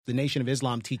The Nation of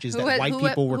Islam teaches that white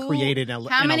people were created in a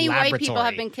laboratory. How many white people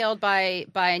have been killed by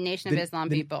Nation of Islam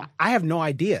people? I have no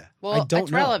idea. Well, I don't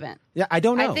it's know. relevant. Yeah, I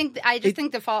don't know. I just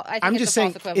think I'm it's just a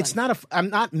saying false equivalence. it's not I'm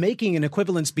not making an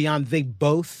equivalence beyond they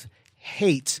both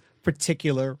hate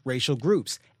particular racial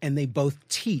groups and they both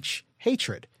teach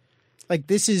hatred. Like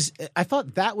this is, I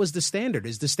thought that was the standard.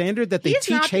 Is the standard that they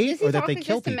teach hate or that they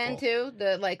kill people? Is he talking just to men too?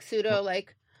 The like pseudo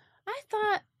like, I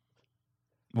thought.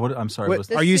 What? I'm sorry.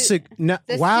 Are you sick? No,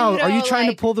 wow. Are you trying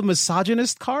to pull the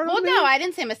misogynist card? Well, no, I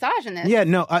didn't say misogynist. Yeah,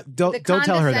 no. Don't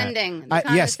tell her that.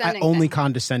 Yes, I only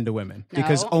condescend to women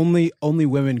because only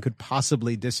women could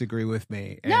possibly disagree with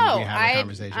me and we have a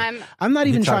conversation. I'm not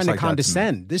even trying to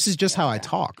condescend. This is just how I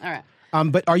talk. All right.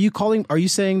 But are you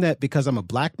saying that because I'm a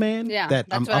black man? Yeah, that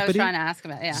that's I'm what uppity? I was trying to ask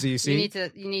about. Yeah, so you see, you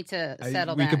need to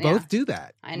settle we down. We could both do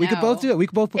that. I know. We could both do it. We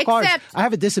could both put cards. Except, I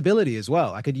have a disability as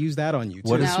well. I could use that on you too.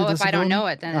 What is your if I don't know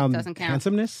it, then it doesn't count.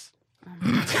 Handsomeness.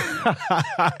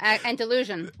 And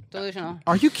delusional.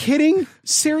 Are you kidding?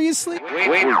 Seriously?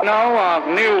 We know of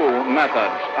new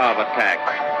methods of attack.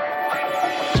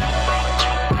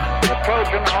 The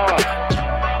Trojan horse,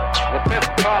 the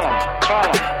fifth column.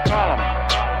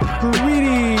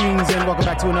 Greetings and welcome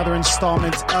back to another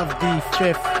installment of the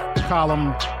Fifth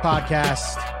Column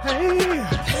podcast.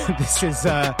 Hey, this is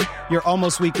your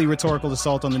almost weekly rhetorical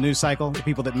assault on the news cycle. The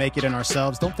people that make it and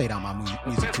ourselves. Don't fade out my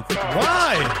music too quickly.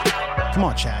 Why? Come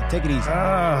on, Chad, take it easy.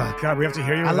 God, we have to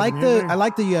hear you. I like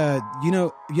the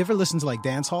you ever listen to like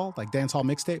dance hall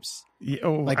mixtapes? Yeah,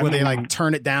 where they like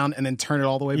turn it down and then turn it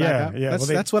all the way back up. Yeah,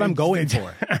 that's what I'm going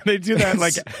for. They do that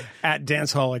like at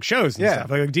dance hall like shows and stuff,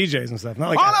 like DJs and stuff.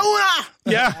 Not like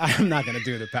yeah. I'm not gonna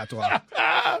do the patois.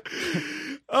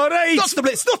 All right, that's the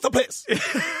place.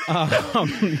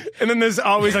 And then there's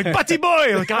always like Butty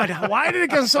Boy. Like, God, why did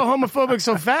it get so homophobic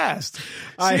so fast?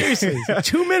 Seriously,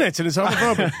 2 minutes and it's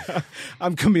homophobic.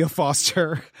 I'm Camille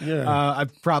Foster. Yeah, I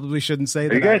probably shouldn't say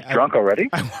that. Are you guys drunk already?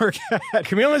 I work at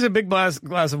Camille has a big glass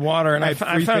of water, and I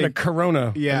found a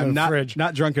Corona. Yeah, in the fridge.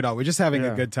 Not drunk at all. We're just having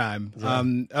a good time. Yeah.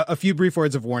 A few brief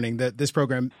words of warning that this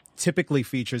program typically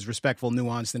features respectful,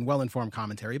 nuanced, and well-informed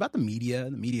commentary about the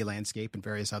media landscape, and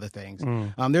various other things.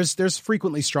 There's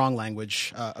frequently strong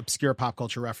language, obscure pop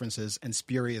culture references, and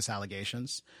spurious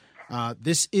allegations.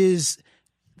 This is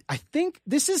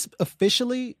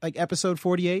officially like episode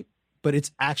 48, but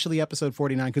it's actually episode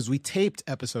 49 because we taped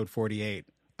episode 48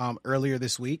 earlier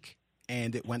this week,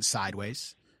 and it went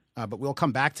sideways. But we'll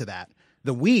come back to that.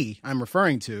 The we I'm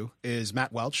referring to is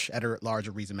Matt Welch, editor-at-large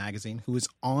of Reason Magazine, who is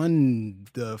on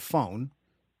the phone,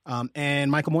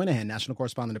 and Michael Moynihan, national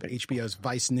correspondent of HBO's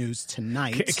Vice News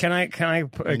Tonight. He's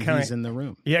in the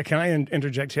room. Yeah, can I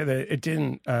interject here that it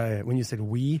didn't, when you said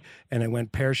we and it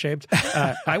went pear-shaped,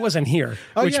 I wasn't here.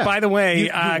 By the way,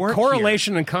 you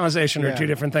correlation here. And causation are two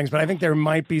different things, but I think there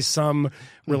might be some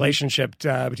relationship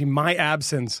between my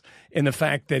absence and the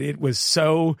fact that it was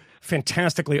so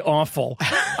fantastically awful,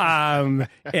 and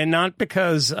not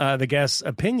because the guests'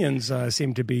 opinions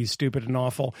seem to be stupid and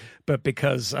awful, but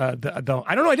because I don't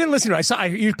know. I didn't listen to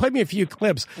it. You played me a few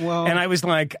clips, and I was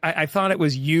like, I thought it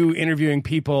was you interviewing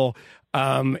people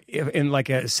in like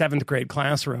a 7th grade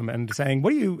classroom and saying,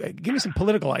 give me some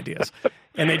political ideas.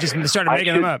 And they just started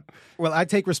making them up. Well, I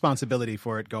take responsibility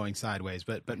for it going sideways,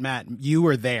 but Matt, you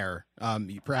were there.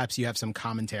 Perhaps you have some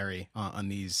commentary on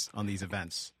these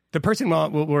events. The person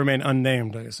will remain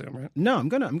unnamed, I assume, right? No, I'm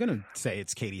gonna say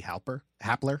it's Katie Halper.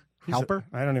 Halper?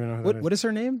 I don't even know who that is. What is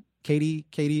her name? Katie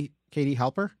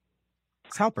Halper?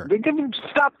 It's Halper.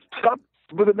 Stop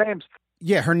with the names.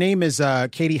 Yeah, her name is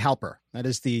Katie Halper. That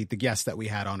is the guest that we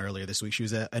had on earlier this week. She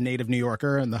was a native New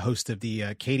Yorker and the host of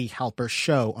the Katie Halper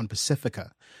show on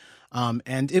Pacifica.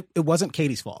 And it wasn't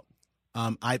Katie's fault.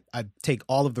 I take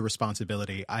all of the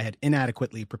responsibility. I had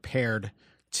inadequately prepared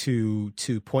to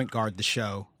point guard the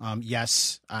show.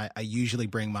 Yes, I usually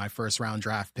bring my first round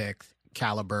draft pick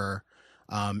caliber,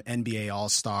 NBA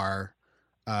All-Star,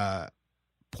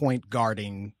 point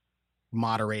guarding,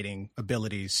 moderating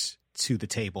abilities to the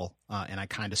table, and I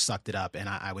kind of sucked it up, and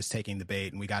I was taking the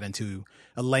bait, and we got into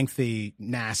a lengthy,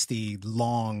 nasty,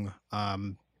 long,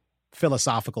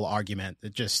 philosophical argument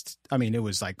that it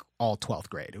was like all 12th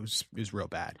grade. It was real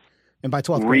bad. And by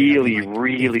 12th grade,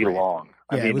 really long.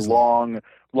 It was long,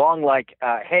 like,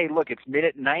 hey, look, it's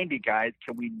minute 90, guys.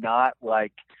 Can we not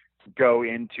go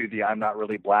into the I'm not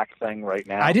really black thing right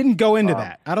now? I didn't go into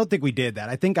that. I don't think we did that.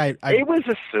 I think it was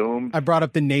assumed. I brought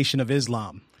up the Nation of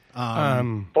Islam.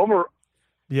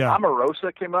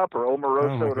 Omarosa came up, or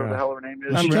Omarosa, whatever the hell her name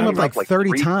is. She came up like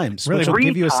 30 times, really which will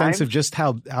give you a sense times. of just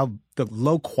how the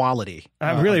low quality.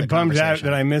 I'm really of the bummed out conversation.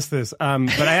 that I missed this.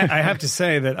 But I have to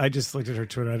say that I just looked at her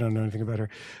Twitter. I don't know anything about her.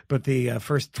 But the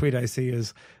first tweet I see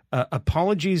is,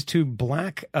 apologies to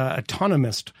black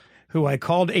autonomist who I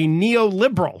called a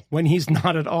neoliberal when he's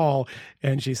not at all.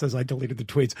 And she says, I deleted the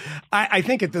tweets. I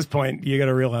think at this point, you got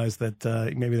to realize that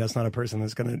maybe that's not a person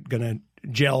that's going to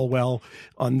gel well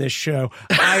on this show.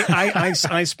 I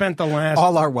spent the last...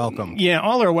 All are welcome. Yeah,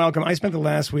 all are welcome. I spent the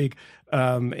last week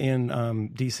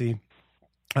in D.C.,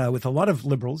 with a lot of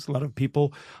liberals, a lot of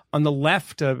people on the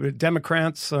left,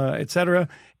 Democrats, et cetera,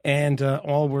 and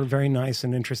all were very nice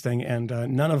and interesting, and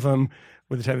none of them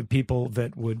were the type of people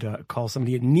that would call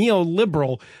somebody a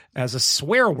neoliberal as a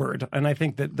swear word, and I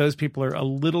think that those people are a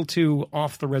little too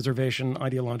off the reservation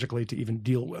ideologically to even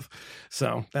deal with.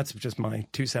 So that's just my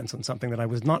 2 cents on something that I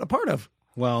was not a part of.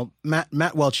 Well,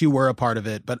 Matt Welch, you were a part of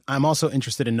it, but I'm also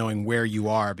interested in knowing where you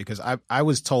are, because I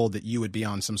was told that you would be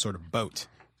on some sort of boat.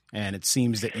 And it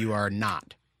seems that you are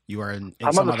not. You are in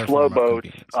I'm some on the other slow form of boat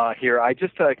convenience. here. I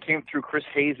just came through Chris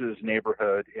Hayes'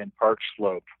 neighborhood in Park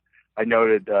Slope. I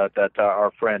noted that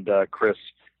our friend Chris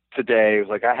today was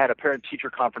like, I had a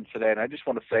parent-teacher conference today, and I just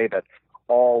want to say that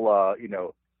all,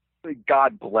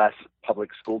 God bless public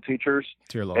school teachers.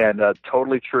 Dear Lord. And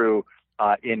totally true.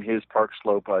 In his Park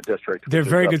Slope district. They're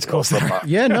very good schools there.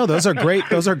 Yeah, no, those are great.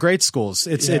 Those are great schools.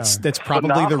 That's probably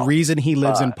Phenomenal. the reason he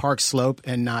lives in Park Slope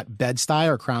and not Bed-Stuy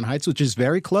or Crown Heights, which is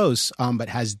very close, but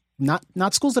has not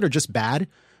schools that are just bad,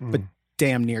 but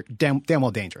damn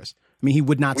well dangerous. I mean, he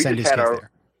would not send his kids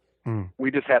there. We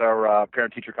just had our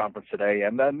parent-teacher conference today,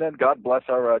 and then God bless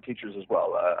our teachers as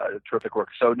well. Terrific work.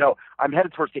 So, no, I'm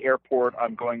headed towards the airport.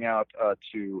 I'm going out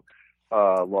to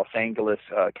Los Angeles,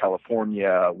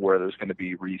 California, where there's going to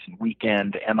be recent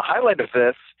weekend. And the highlight of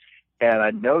this, and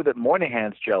I know that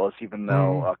Moynihan's jealous, even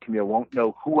though Camille won't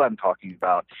know who I'm talking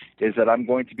about, is that I'm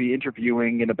going to be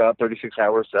interviewing in about 36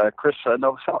 hours Chris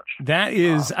Novoselic. That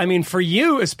is, I mean, for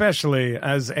you especially,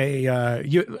 as a,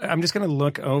 I'm just going to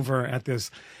look over at this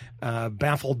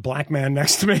baffled black man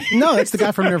next to me. No, that's the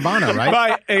guy from Nirvana,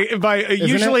 right?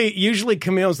 Usually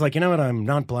Camille's like, you know what, I'm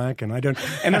not black and I don't,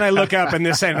 and then I look up and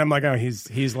this and I'm like, oh,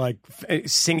 he's like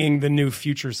singing the new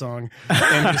Future song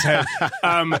in his head.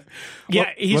 Well,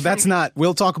 that's not.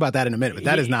 We'll talk about that in a minute, but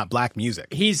that is not black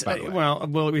music. He's well,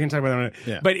 we can talk about that in a minute.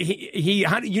 Yeah. But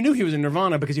you knew he was in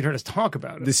Nirvana because you'd heard us talk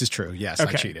about it. This is true. Yes,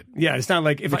 I cheated. Yeah, it's not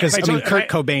like Because Kurt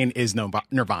Cobain is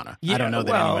Nirvana. Yeah, I don't know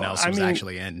that anyone else was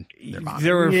actually in Nirvana.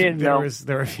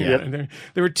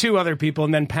 There were two other people,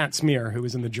 and then Pat Smear, who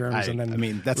was in the Germs, and then I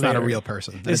mean, that's not a real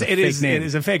person. It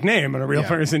is a fake name and a real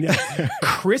person. Yeah.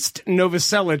 Christ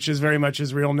Novoselic is very much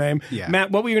his real name. Yeah.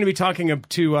 Matt, what were you going to be talking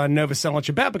to Novoselic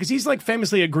about? Because he's like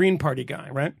famously a Green Party guy,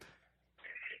 right?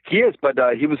 He is, but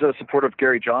he was a supporter of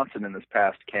Gary Johnson in this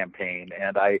past campaign,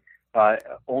 and I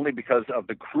only because of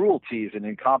the cruelties and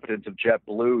incompetence of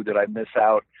JetBlue did I miss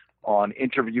out on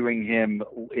interviewing him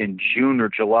in June or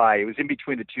July. It was in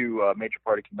between the two major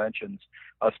party conventions.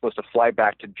 I was supposed to fly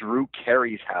back to Drew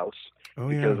Carey's house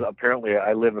because apparently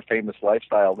I live a famous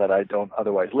lifestyle that I don't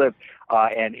otherwise live,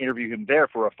 and interview him there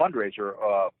for a fundraiser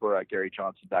for Gary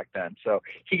Johnson back then. So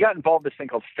he got involved in this thing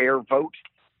called Fair Vote,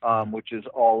 which is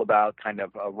all about kind of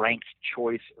ranked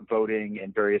choice voting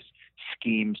and various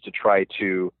schemes to try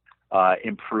to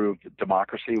improve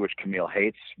democracy, which Camille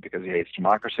hates because he hates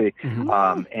democracy.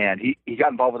 Mm-hmm. And he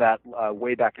got involved with that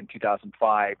way back in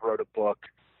 2005, wrote a book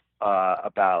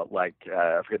about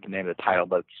I forget the name of the title,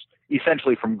 but it's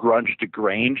essentially From Grunge to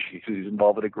Grange. He's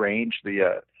involved with a Grange,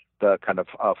 the kind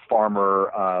of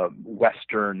farmer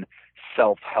Western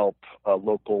self-help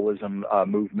localism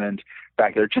movement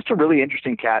back there. Just a really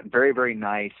interesting cat, very, very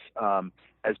nice,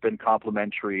 has been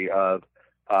complimentary of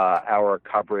our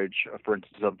coverage, for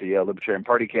instance, of the Libertarian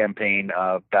Party campaign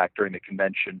back during the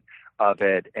convention of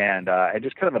it, and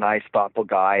just kind of a nice, thoughtful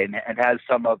guy, and has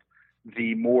some of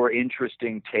the more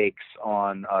interesting takes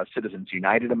on Citizens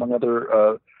United, among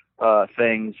other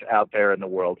things out there in the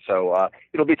world. So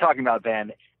it'll be talking about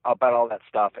all that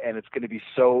stuff, and it's going to be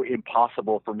so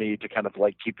impossible for me to kind of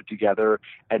keep it together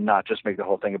and not just make the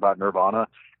whole thing about Nirvana.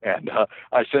 And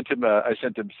I sent him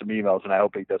some emails, and I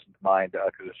hope he doesn't mind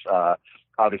because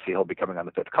obviously he'll be coming on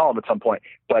the fifth column at some point.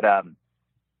 But I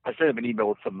sent him an email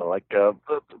with some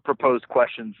proposed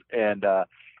questions, and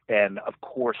of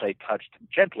course I touched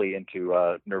gently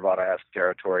into Nirvana-esque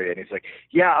territory, and he's like,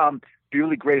 "Yeah, be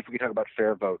really great if we could talk about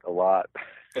Fair Vote a lot."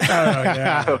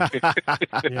 Yeah.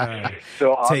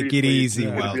 So take it easy,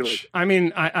 Welch. I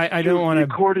mean, I don't want to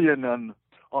accordion on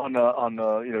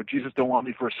Jesus don't want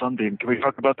me for a sunbeam. Can we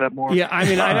talk about that more? Yeah, I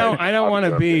mean, I don't want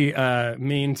to be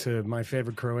mean to my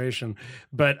favorite Croatian,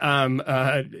 but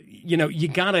you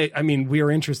gotta. I mean, we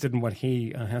are interested in what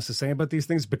he has to say about these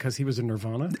things because he was in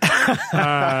Nirvana.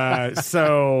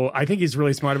 So I think he's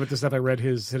really smart about this stuff. I read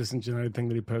his Citizens United thing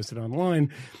that he posted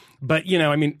online. But,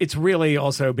 I mean, it's really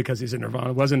also because he's in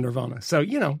Nirvana, was in Nirvana. So,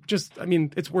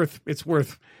 it's worth,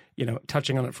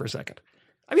 touching on it for a second.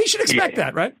 I mean, you should expect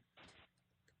that, right?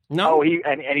 No? Oh, he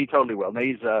totally will. Now,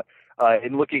 he's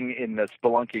in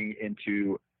spelunking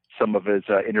into some of his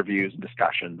interviews and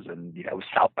discussions and,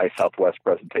 South by Southwest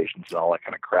presentations and all that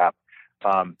kind of crap.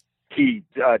 He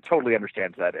totally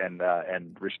understands that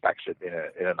and respects it in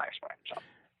a nice way. So.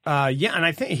 And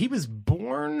I think he was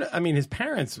born. I mean, his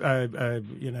parents,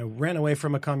 ran away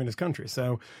from a communist country.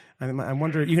 So I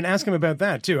wonder. You can ask him about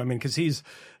that too. I mean, because his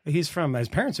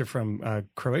parents are from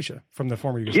Croatia, from the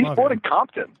former Yugoslavia. He's born in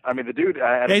Compton. I mean, the dude.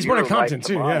 He's born in Compton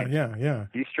too. Yeah.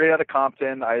 He's straight out of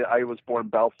Compton. I was born in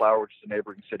Bellflower, which is a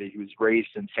neighboring city. He was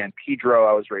raised in San Pedro.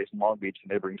 I was raised in Long Beach, a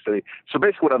neighboring city. So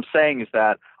basically, what I'm saying is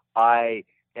that I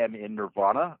am in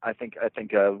Nirvana. I think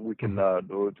we can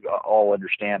all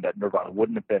understand that Nirvana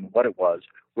wouldn't have been what it was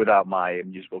without my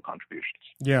musical contributions.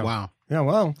 Yeah. Wow. Yeah.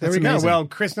 Well, there we go. Well,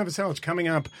 Chris Novoselic coming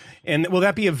up, and will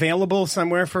that be available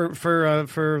somewhere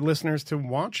for listeners to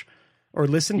watch or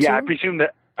listen to? Yeah, I presume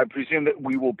that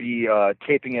we will be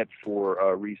taping it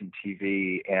for Reason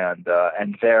TV, and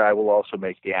there I will also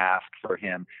make the ask for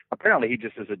him. Apparently, he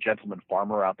just is a gentleman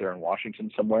farmer out there in Washington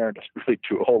somewhere, and doesn't really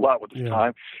do a whole lot with his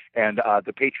time. And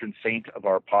the patron saint of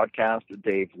our podcast,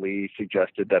 Dave Lee,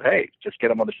 suggested that, hey, just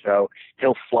get him on the show.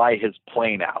 He'll fly his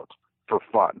plane out for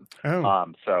fun.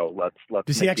 Oh. So let's.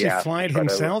 Does he actually fly it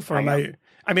himself, or am I?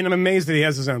 I mean, I'm amazed that he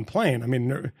has his own plane. I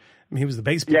mean, he was the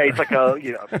bass player. Yeah, he's like a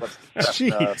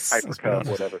Piper Cub,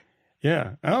 whatever.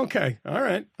 Yeah. Okay. All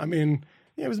right. I mean,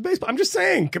 it was a bass player. I'm just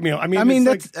saying, Camille. I mean,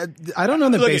 that's. I don't know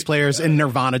that bass players in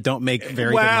Nirvana don't make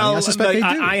very good money. I suspect they do.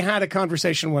 I had a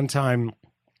conversation one time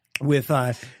with.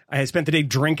 I had spent the day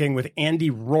drinking with Andy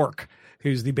Rourke,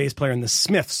 who's the bass player in the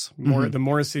Smiths, the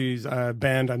Morrissey's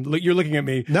band. You're looking at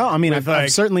me. No, I mean,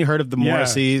 I've certainly heard of the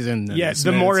Morrisseys and the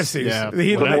Morrisseys. Yeah.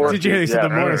 Did you hear he said the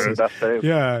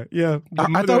Morrisseys? Yeah.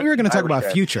 I thought we were going to talk about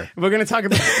Future. We're going to talk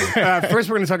about first.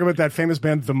 We're going to talk about that famous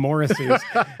band, the Morrisseys.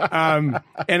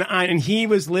 And he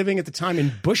was living at the time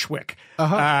in Bushwick,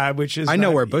 which is I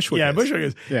know where Bushwick is. Yeah, Bushwick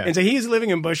is. Yeah. And so he's living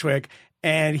in Bushwick.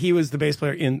 And he was the bass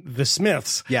player in the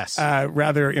Smiths. Yes.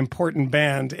 Rather important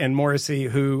band. And Morrissey,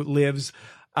 who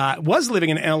was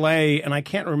living in L.A., and I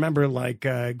can't remember,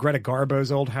 Greta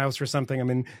Garbo's old house or something. I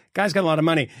mean, guy's got a lot of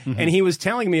money. Mm-hmm. And he was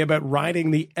telling me about riding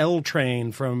the L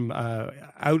train from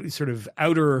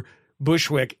outer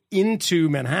Bushwick into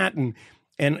Manhattan.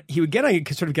 And he would get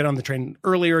on the train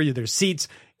earlier. There's seats,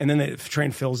 and then the train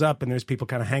fills up, and there's people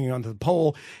kind of hanging onto the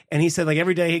pole. And he said,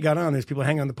 every day he got on, there's people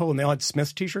hanging on the pole, and they all had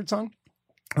Smiths t-shirts on.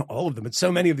 All of them, but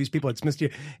so many of these people had Smiths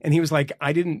t-shirts. And he was like,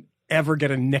 I didn't ever get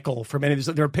a nickel from any of these.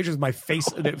 There were pictures of my face,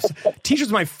 t-shirts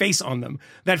with my face on them.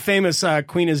 That famous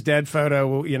Queen is Dead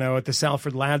photo, at the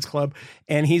Salford Lads Club.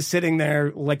 And he's sitting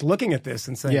there looking at this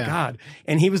and saying, God.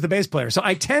 And he was the bass player. So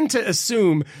I tend to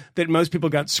assume that most people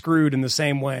got screwed in the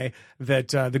same way that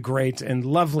the great and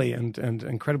lovely and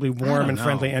incredibly warm and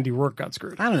friendly Andy Rourke got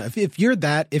screwed. I don't know. If you're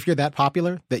that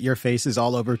popular that your face is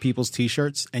all over people's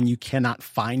t-shirts and you cannot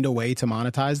find a way to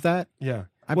monetize that. Yeah.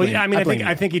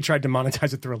 I think he tried to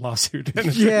monetize it through a lawsuit.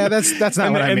 Yeah, that's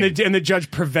not what I mean. And the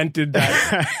judge prevented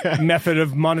that method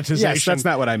of monetization. Yes, that's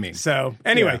not what I mean. So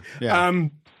anyway,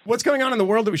 what's going on in the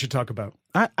world that we should talk about?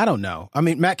 I don't know. I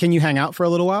mean, Matt, can you hang out for a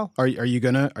little while? Are you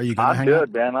gonna hang out? I'm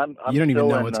good, man. You don't even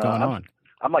know what's going on.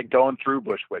 I'm going through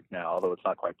Bushwick now, although it's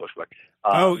not quite Bushwick.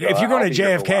 If you're going to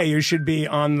JFK, you should be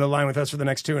on the line with us for the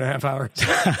next 2.5 hours.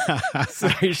 So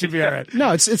you should be all right.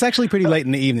 No, it's actually pretty late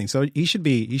in the evening, so he should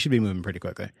be moving pretty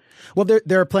quickly. Well,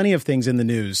 there are plenty of things in the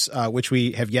news which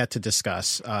we have yet to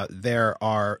discuss. There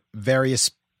are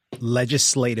various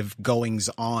legislative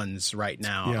goings-ons right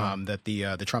now that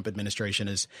the Trump administration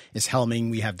is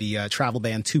helming. We have the travel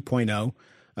ban 2.0.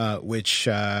 Which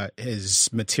is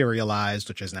materialized,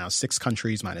 which is now 6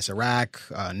 countries minus Iraq,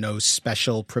 no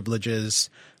special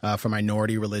privileges for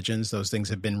minority religions. Those things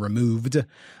have been removed.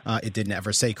 It didn't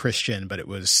ever say Christian, but it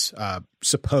was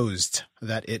supposed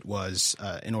that it was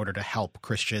in order to help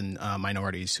Christian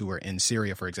minorities who were in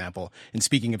Syria, for example. And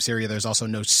speaking of Syria, there's also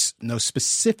no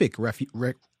specific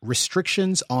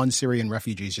restrictions on Syrian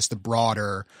refugees, just a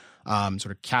broader sort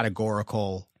of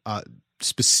categorical,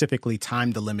 specifically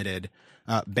time-delimited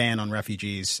ban on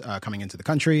refugees coming into the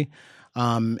country.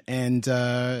 There's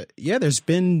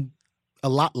been a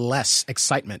lot less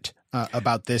excitement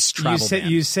about this travel ban.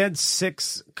 You said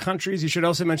 6 countries. You should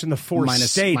also mention the 4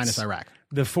 states. Minus Iraq.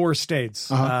 The 4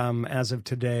 states, as of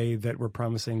today, that were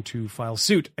promising to file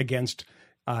suit against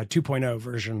 2.0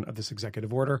 version of this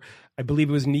executive order. I believe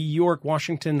it was New York,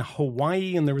 Washington,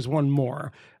 Hawaii, and there was one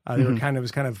more. They were kind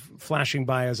of flashing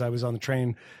by as I was on the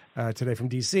train today from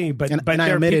D.C. But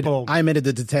I people. I omitted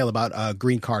the detail about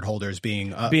green card holders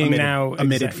being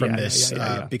omitted from this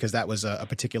because that was a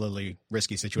particularly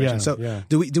risky situation.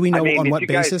 Do we know on what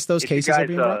basis those cases are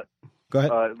being brought? Go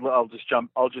ahead. I'll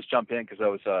just jump in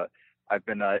because I've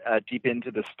been deep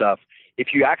into this stuff.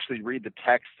 If you actually read the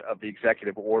text of the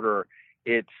executive order,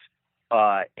 it's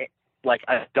like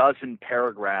a dozen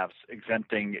paragraphs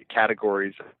exempting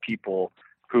categories of people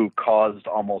who caused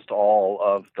almost all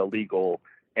of the legal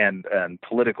and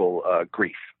political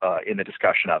grief in the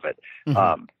discussion of it.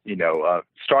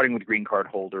 Starting with green card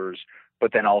holders,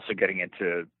 but then also getting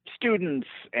into students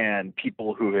and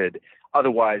people who had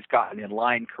otherwise gotten in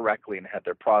line correctly and had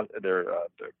their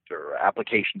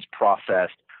applications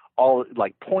processed, all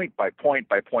like point by point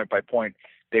by point by point.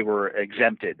 They were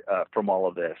exempted from all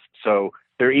of this. So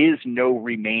there is no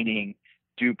remaining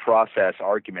due process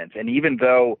arguments. And even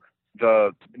though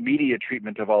the media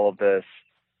treatment of all of this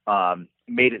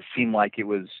made it seem like it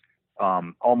was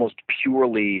almost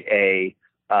purely a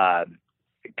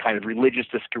kind of religious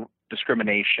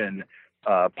discrimination,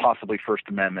 possibly First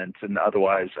Amendment and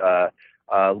otherwise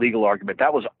legal argument,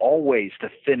 that was always the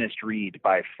thinnest read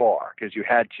by far, because you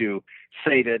had to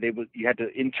say that you had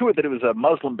to intuit that it was a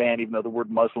Muslim ban, even though the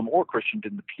word Muslim or Christian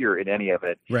didn't appear in any of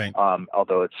it. Right.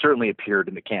 Although it certainly appeared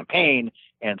in the campaign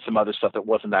and some other stuff that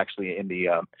wasn't actually in the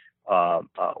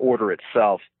order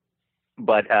itself.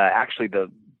 But actually,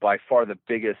 by far the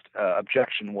biggest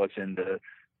objection was in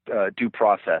the due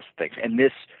process things. And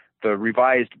the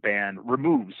revised ban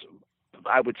removes,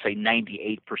 I would say,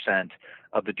 98%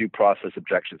 of the due process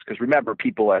objections. Because remember,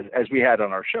 people, as we had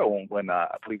on our show when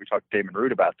I believe we talked to Damon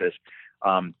Root about this,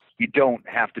 you don't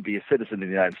have to be a citizen of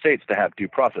the United States to have due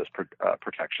process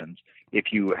protections.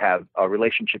 If you have a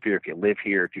relationship here, if you live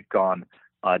here, if you've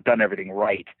done everything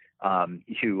right,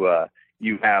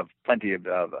 you have plenty of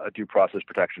due process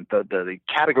protection. The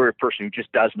category of person who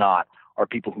just does not are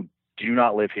people who do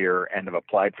not live here and have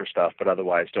applied for stuff but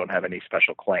otherwise don't have any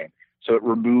special claim. So it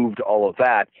removed all of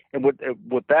that. And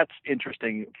what that's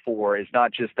interesting for is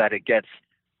not just that it gets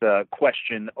the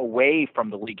question away from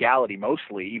the legality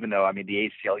mostly, even though, the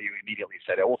ACLU immediately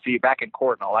said, we'll see you back in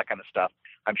court and all that kind of stuff.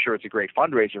 I'm sure it's a great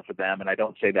fundraiser for them, and I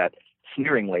don't say that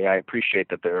sneeringly. I appreciate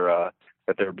that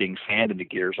they're being sand into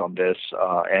gears on this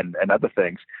and other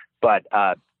things. But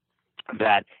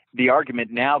that the argument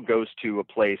now goes to a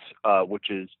place which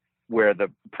is where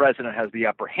the president has the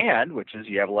upper hand, which is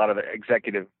you have a lot of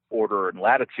executive order and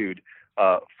latitude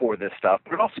for this stuff,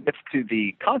 but it also gets to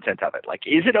the content of it. Like,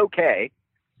 is it okay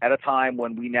at a time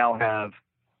when we now have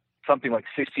something like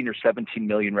 16 or 17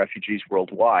 million refugees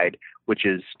worldwide, which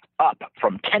is up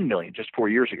from 10 million just 4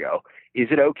 years ago? Is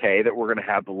it okay that we're going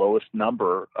to have the lowest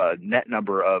net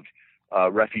number of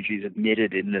refugees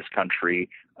admitted in this country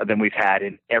than we've had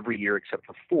in every year except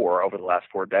for 4 over the last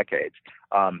 4 decades?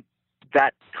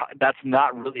 That's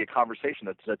not really a conversation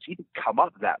that's even come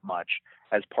up that much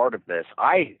as part of this.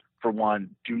 I, for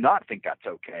one, do not think that's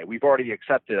okay. We've already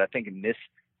accepted, I think, in this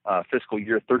fiscal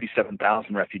year,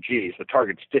 37,000 refugees. The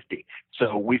target's 50.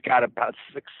 So we've got about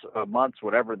 6 months,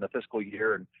 whatever, in the fiscal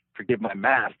year, and forgive my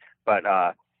math, but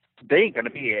they ain't going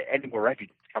to be any more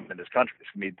refugees coming in this country. It's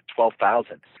going to be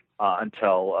 12,000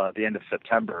 until the end of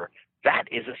September. That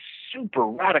is a super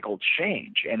radical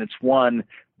change, and it's one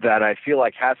that I feel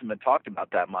like hasn't been talked about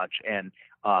that much, and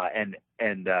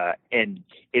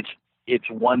it's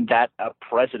one that a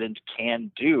president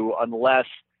can do unless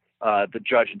the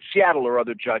judge in Seattle or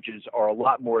other judges are a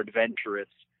lot more adventurous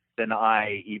than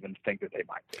I even think that they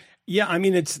might be. Yeah,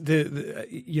 it's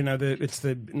it's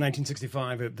the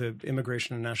 1965 the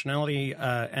Immigration and Nationality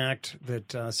Act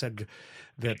that said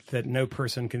that no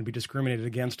person can be discriminated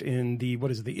against in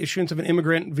the issuance of an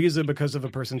immigrant visa because of a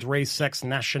person's race, sex,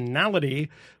 nationality,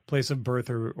 place of birth,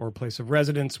 or place of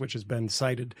residence, which has been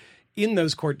cited in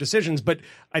those court decisions. But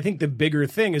I think the bigger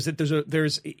thing is that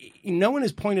there's no one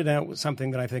has pointed out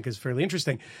something that I think is fairly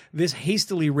interesting. This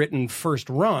hastily written first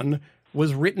run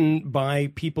was written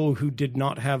by people who did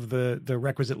not have the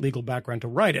requisite legal background to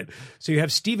write it. So you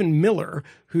have Stephen Miller,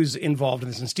 who's involved in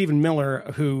this, and Stephen Miller,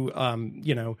 who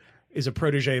is a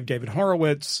protege of David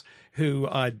Horowitz, who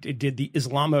did the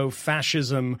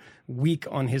Islamo-fascism week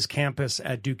on his campus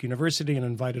at Duke University and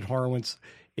invited Horowitz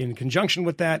in conjunction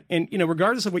with that. And,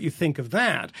 regardless of what you think of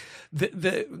that,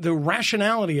 the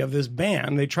rationality of this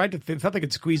ban, they thought they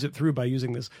could squeeze it through by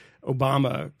using this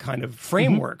Obama kind of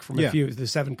framework from the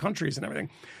 7 countries and everything.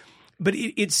 But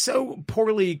it's so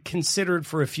poorly considered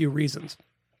for a few reasons.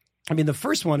 I mean, the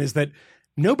first one is that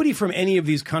nobody from any of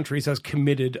these countries has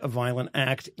committed a violent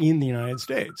act in the United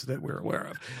States that we're aware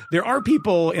of. There are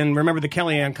people, and remember the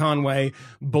Kellyanne Conway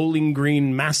Bowling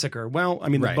Green massacre. Well, I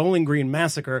mean, the Bowling Green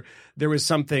massacre, there was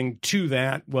something to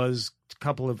that, was a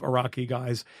couple of Iraqi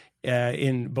guys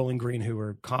in Bowling Green who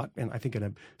were caught, I think, in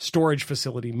a storage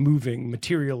facility moving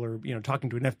material or,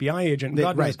 talking to an FBI agent.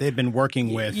 They'd been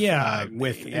working with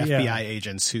FBI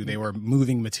agents who they were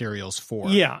moving materials for.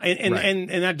 Yeah, and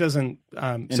that doesn't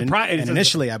surprise. And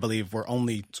initially, I believe, were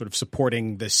only sort of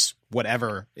supporting this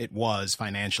whatever it was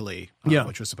financially,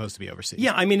 which was supposed to be overseas.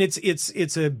 Yeah, I mean, it's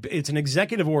an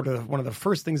executive order, one of the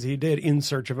first things he did in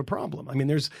search of a problem. I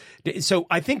mean, so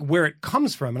I think where it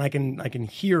comes from, and I can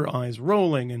hear eyes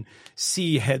rolling and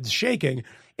see heads shaking,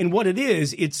 and what it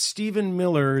is, it's Stephen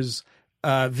Miller's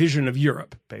vision of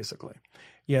Europe, basically.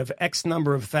 You have X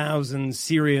number of thousands,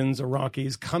 Syrians,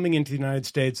 Iraqis coming into the United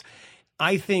States.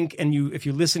 I think, and if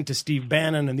you listen to Steve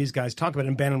Bannon and these guys talk about it,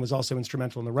 and Bannon was also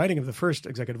instrumental in the writing of the first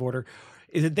executive order,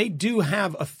 is that they do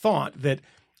have a thought that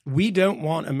we don't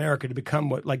want America to become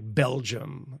like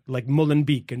Belgium, like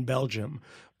Molenbeek in Belgium,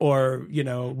 or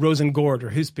Rosengård or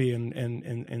Husby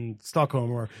in Stockholm,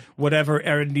 or whatever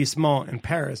arrondissement in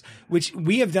Paris, which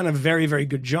we have done a very, very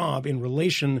good job in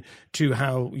relation to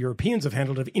how Europeans have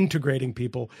handled of integrating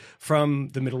people from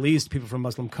the Middle East, people from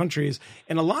Muslim countries.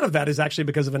 And a lot of that is actually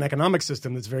because of an economic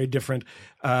system that's very different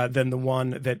than the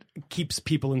one that keeps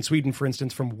people in Sweden, for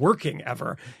instance, from working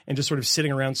ever and just sort of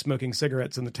sitting around smoking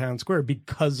cigarettes in the town square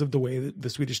because of the way that the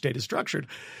Swedish state is structured.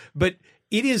 But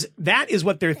that is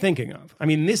what they're thinking of. I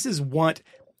mean, this is what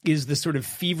is the sort of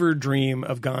fever dream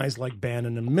of guys like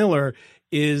Bannon and Miller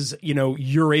is,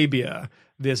 Eurabia,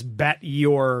 this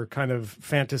bat-yor kind of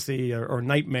fantasy or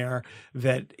nightmare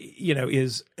that,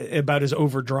 is about as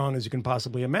overdrawn as you can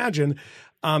possibly imagine.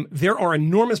 There are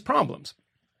enormous problems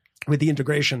with the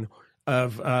integration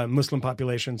of Muslim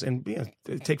populations. And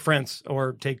take France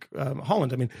or take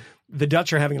Holland. I mean, the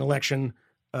Dutch are having an election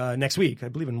next week, I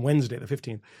believe on Wednesday, the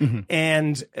 15th. Mm-hmm.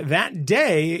 And that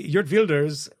day, Geert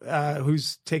Wilders,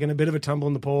 who's taken a bit of a tumble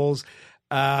in the polls,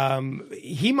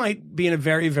 he might be in a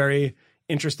very, very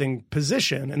interesting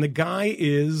position. And the guy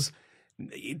is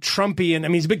Trumpian. I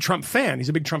mean, he's a big Trump fan. He's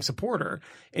a big Trump supporter.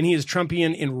 And he is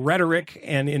Trumpian in rhetoric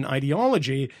and in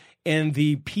ideology. And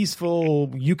the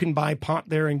peaceful, you can buy pot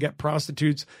there and get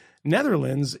prostitutes,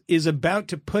 Netherlands is about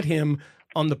to put him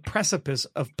on the precipice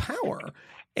of power.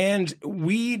 And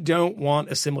we don't want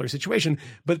a similar situation.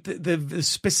 But the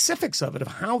specifics of it, of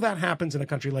how that happens in a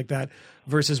country like that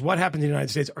versus what happens in the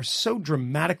United States, are so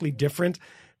dramatically different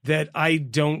that I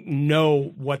don't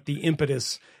know what the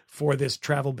impetus for this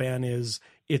travel ban is.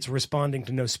 It's responding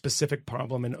to no specific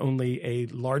problem and only a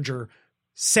larger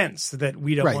sense that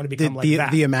we don't want to become like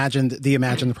that. The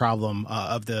imagined problem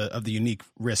of the unique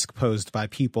risk posed by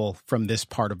people from this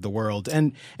part of the world.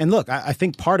 And look, I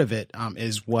think part of it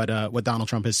is what Donald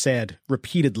Trump has said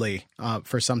repeatedly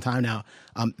for some time now,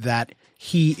 that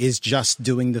he is just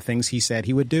doing the things he said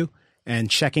he would do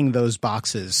and checking those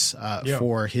boxes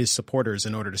for his supporters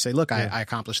in order to say, look, I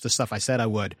accomplished the stuff I said I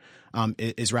would,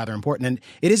 is rather important. And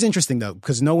it is interesting, though,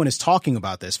 because no one is talking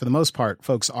about this. For the most part,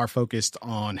 folks are focused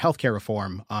on healthcare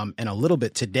reform, and a little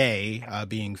bit today,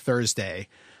 being Thursday,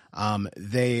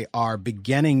 they are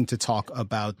beginning to talk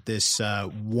about this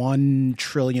 $1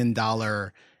 trillion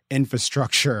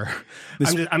infrastructure.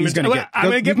 I'm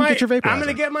going to get my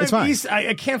piece.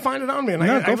 I can't find it on me. And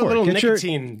I have a little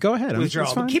nicotine. Go ahead.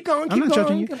 Withdrawal. Keep going. I'm not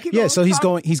judging you. So he's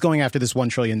going after this $1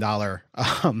 trillion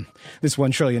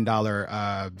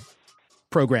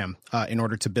program in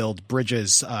order to build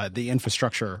bridges, the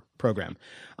infrastructure program.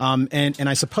 And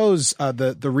I suppose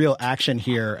the real action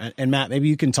here, and Matt, maybe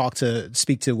you can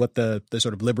speak to what the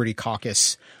sort of Liberty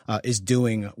Caucus is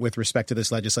doing with respect to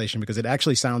this legislation, because it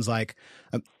actually sounds like,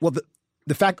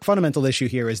 the fundamental issue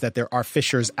here is that there are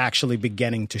fissures actually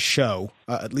beginning to show,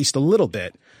 at least a little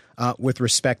bit, with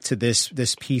respect to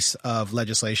this piece of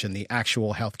legislation, the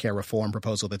actual healthcare reform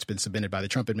proposal that's been submitted by the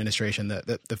Trump administration.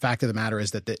 The fact of the matter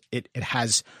is that it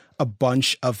has a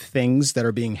bunch of things that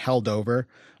are being held over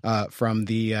from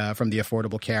the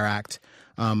Affordable Care Act.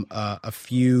 A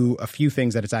few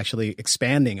things that it's actually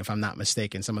expanding, if I'm not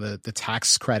mistaken. Some of the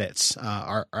tax credits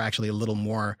are actually a little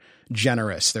more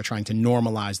generous. They're trying to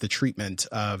normalize the treatment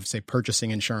of, say,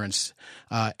 purchasing insurance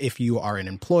if you are an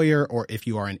employer or if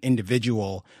you are an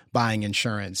individual buying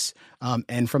insurance.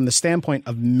 And from the standpoint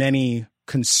of many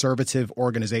conservative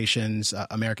organizations,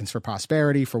 Americans for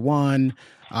Prosperity, for one.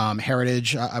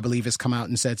 Heritage, I believe, has come out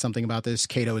and said something about this.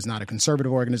 Cato is not a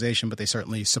conservative organization, but they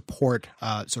certainly support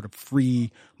sort of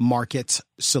free market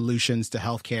solutions to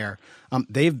healthcare.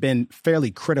 They've been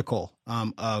fairly critical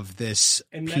of this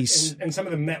piece. And some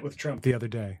of them met with Trump the other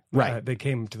day. Right. They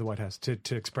came to the White House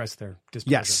to express their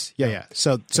displeasure. Yes. Yeah.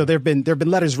 So there've been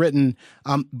letters written,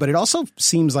 but it also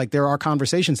seems like there are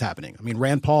conversations happening. I mean,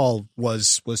 Rand Paul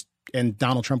was and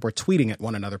Donald Trump were tweeting at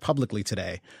one another publicly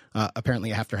today,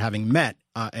 apparently after having met.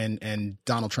 And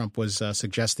Donald Trump was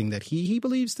suggesting that he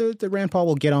believes that Rand Paul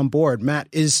will get on board. Matt,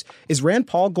 is Rand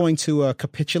Paul going to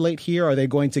capitulate here? Are they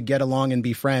going to get along and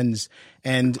be friends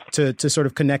and to sort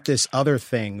of connect this other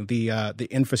thing, the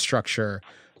infrastructure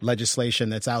legislation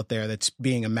that's out there that's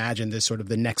being imagined as sort of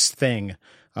the next thing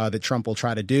that Trump will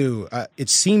try to do? It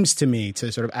seems to me,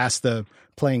 to sort of ask the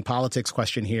playing politics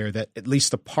question here, that at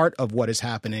least a part of what is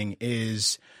happening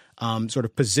is sort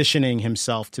of positioning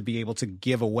himself to be able to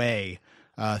give away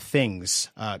things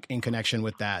in connection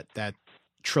with that $1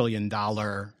 trillion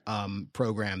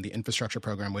program, the infrastructure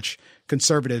program, which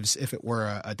conservatives, if it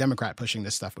were a Democrat pushing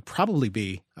this stuff, would probably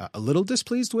be a little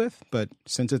displeased with. But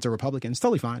since it's a Republican, it's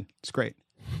totally fine. It's great.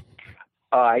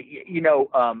 I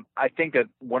think that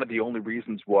one of the only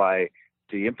reasons why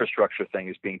the infrastructure thing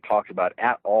is being talked about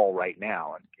at all right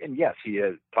now, and yes, he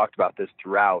has talked about this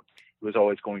throughout, it was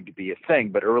always going to be a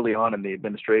thing, but early on in the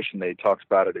administration, they talked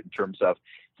about it in terms of,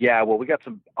 we got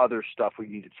some other stuff we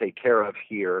need to take care of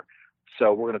here,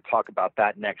 so we're going to talk about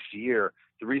that next year.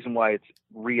 The reason why it's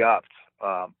re-upped,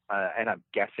 and I'm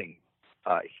guessing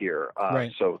here,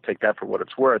 right. So take that for what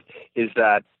it's worth, is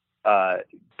that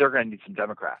they're going to need some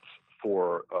Democrats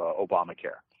for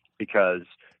Obamacare, because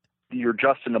your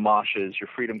Justin Amash's, your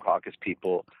Freedom Caucus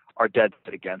people are dead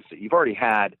set against it. You've already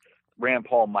had Rand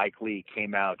Paul, Mike Lee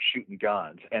came out shooting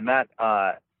guns, and that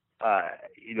the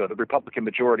Republican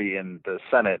majority in the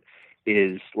Senate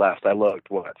is, last I looked,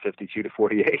 52 to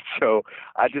 48. So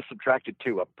I just subtracted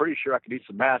 2. I'm pretty sure I can do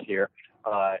some math here.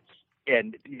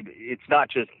 And it's not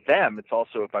just them. It's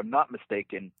also, if I'm not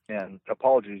mistaken, and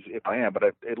apologies if I am, but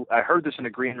I heard this in a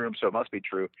green room, so it must be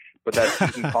true, but that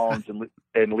Susan Collins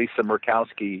and Lisa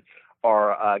Murkowski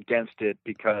are against it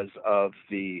because of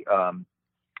the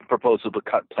proposal to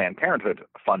cut Planned Parenthood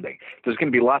funding. There's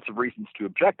going to be lots of reasons to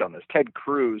object on this. Ted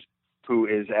Cruz, who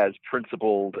is as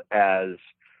principled as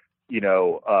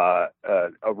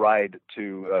a ride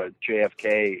to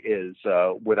JFK is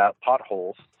without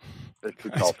potholes. If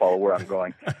you can all follow where I'm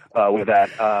going with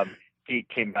that. He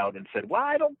came out and said, well,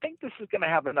 I don't think this is going to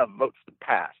have enough votes to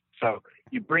pass. So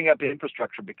you bring up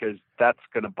infrastructure because that's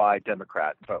going to buy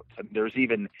Democrat votes. And there's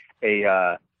even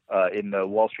in the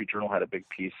Wall Street Journal had a big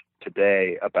piece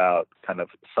today about kind of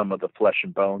some of the flesh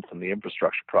and bones from the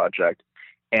infrastructure project.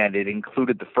 And it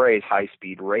included the phrase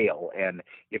high-speed rail. And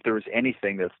if there was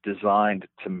anything that's designed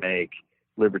to make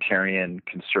libertarian,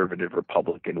 conservative,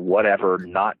 Republican, whatever,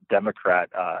 not Democrat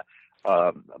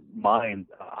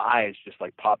eyes just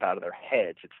like pop out of their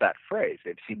heads, it's that phrase.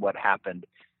 They've seen what happened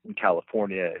in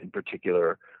California in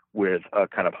particular with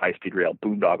kind of high-speed rail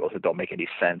boondoggles that don't make any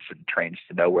sense and trains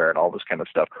to nowhere and all this kind of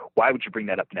stuff. Why would you bring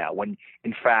that up now when,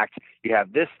 in fact, you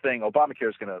have this thing, Obamacare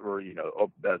is going to, or,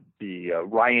 the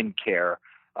Ryan Care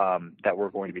that we're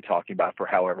going to be talking about for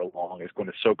however long is going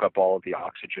to soak up all of the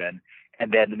oxygen.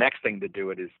 And then the next thing to do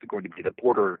it is going to be the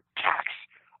border tax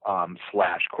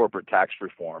 / corporate tax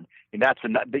reform. And that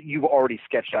you've already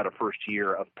sketched out a first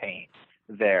year of pain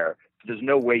there. There's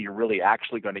no way you're really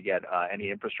actually going to get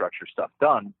any infrastructure stuff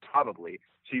done, probably.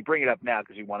 So you bring it up now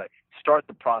because you want to start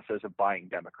the process of buying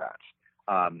Democrats,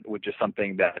 which is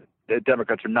something that the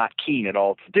Democrats are not keen at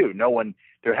all to do.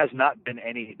 There has not been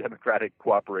any Democratic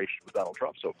cooperation with Donald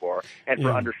Trump so far, and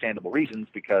for understandable reasons,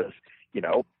 because,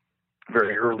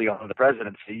 very early on in the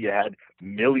presidency, you had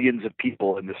millions of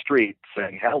people in the street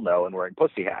saying hell no and wearing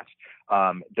pussy hats.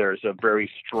 There's a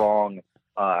very strong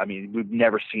we've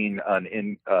never seen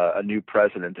a new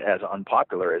president as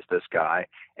unpopular as this guy,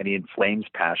 and he inflames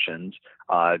passions.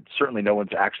 Certainly no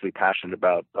one's actually passionate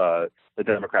about the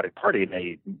Democratic Party in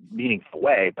a meaningful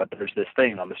way, but there's this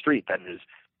thing on the street that is,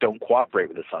 don't cooperate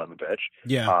with the son of a bitch,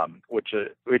 which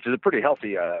is a pretty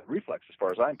healthy reflex as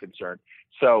far as I'm concerned.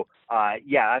 So, I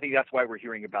think that's why we're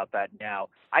hearing about that now.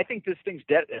 I think this thing's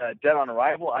dead on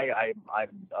arrival.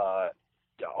 I'm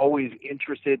always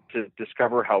interested to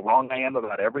discover how wrong I am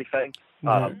about everything,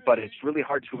 but it's really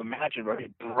hard to imagine.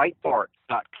 Right?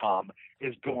 Breitbart.com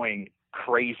is going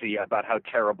crazy about how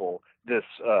terrible this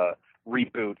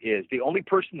reboot is. The only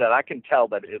person that I can tell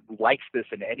that it likes this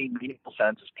in any meaningful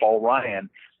sense is Paul Ryan,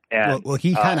 And well,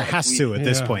 he kind of has to at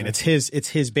this point. It's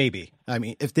his baby. I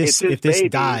mean, if this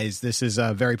dies, this is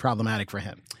very problematic for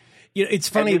him. You know, it's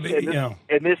funny,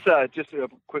 and this just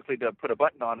quickly to put a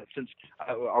button on it. Since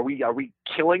are we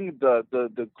killing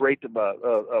the great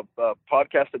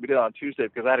podcast that we did on Tuesday?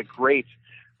 Because I had a great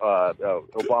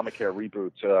Obamacare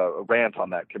reboot rant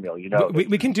on that, Camille. You know,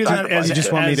 we can do that as you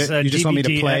just want me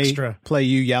to play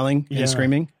you yelling and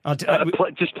screaming.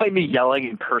 Just play me yelling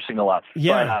and cursing a lot.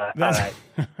 Yeah,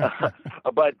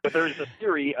 but there's a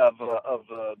theory of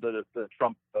the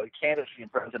Trump candidacy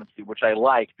and presidency, which I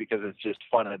like because it's just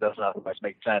fun and it doesn't otherwise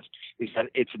make sense. Is that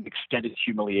it's an extended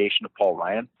humiliation of Paul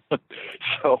Ryan.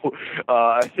 So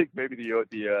I think maybe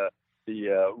the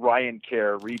Ryan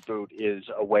Care reboot is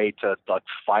a way to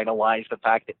finalize the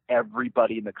fact that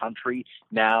everybody in the country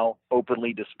now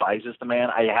openly despises the man.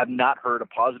 I have not heard a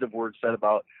positive word said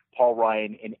about Paul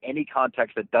Ryan in any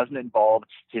context that doesn't involve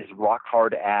his rock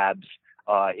hard abs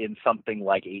in something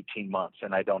like 18 months,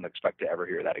 and I don't expect to ever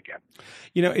hear that again.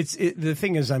 You know, the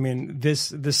thing is, I mean, the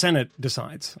Senate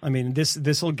decides. I mean, this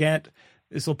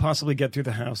will possibly get through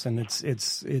the House, and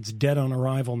it's dead on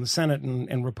arrival in the Senate,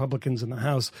 and Republicans in the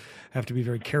House have to be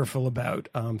very careful about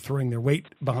throwing their weight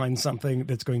behind something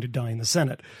that's going to die in the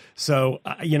Senate. So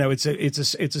you know, it's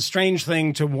a strange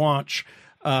thing to watch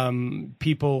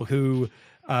people who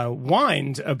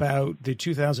whined about the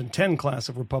 2010 class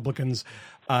of Republicans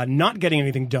not getting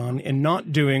anything done and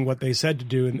not doing what they said to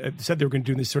do and said they were going to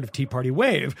do in this sort of Tea Party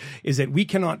wave, is that we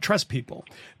cannot trust people.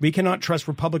 We cannot trust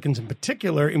Republicans in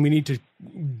particular, and we need to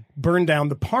burn down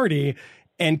the party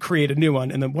and create a new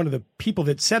one. And then one of the people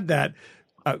that said that,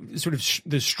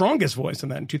 the strongest voice in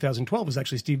that in 2012 was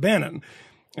actually Steve Bannon.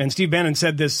 And Steve Bannon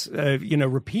said this,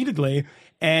 repeatedly,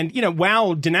 and,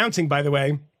 while denouncing, by the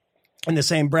way, in the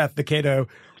same breath, the Cato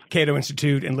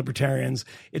Institute and libertarians,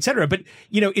 et cetera. But,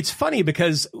 it's funny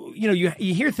because, you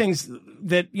hear things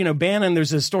that, Bannon,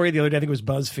 there's a story the other day, I think it was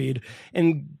BuzzFeed,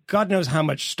 and God knows how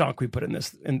much stock we put in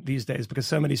these days, because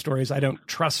so many stories I don't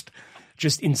trust,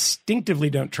 just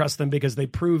instinctively don't trust them, because they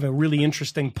prove a really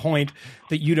interesting point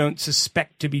that you don't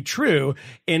suspect to be true.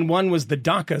 And one was the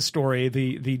DACA story,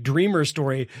 the Dreamer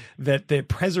story, that the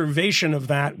preservation of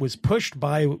that was pushed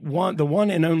by the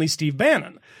one and only Steve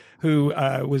Bannon, who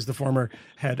was the former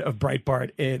head of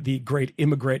Breitbart, the great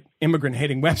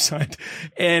immigrant-hating website.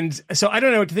 And so I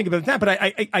don't know what to think about that, but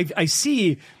I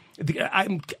see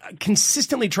I'm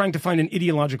consistently trying to find an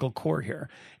ideological core here.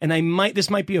 And this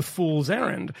might be a fool's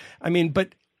errand. I mean,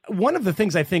 but one of the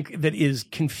things I think that is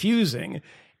confusing,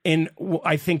 and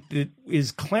I think that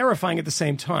is clarifying at the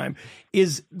same time,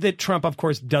 is that Trump, of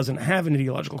course, doesn't have an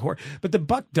ideological core, but the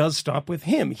buck does stop with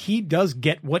him. He does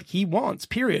get what he wants,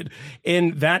 period.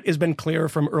 And that has been clear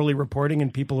from early reporting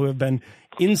and people who have been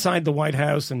inside the White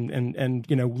House and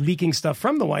leaking stuff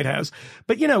from the White House.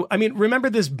 But,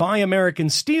 remember this Buy American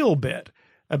Steel bit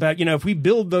about, if we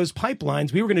build those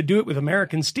pipelines, we were going to do it with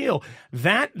American steel.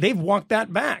 That they've walked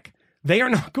that back. They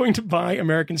are not going to buy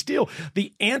American steel.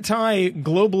 The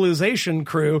anti-globalization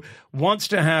crew wants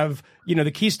to have,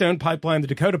 the Keystone Pipeline, the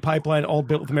Dakota Pipeline, all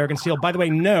built with American steel. By the way,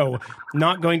 no,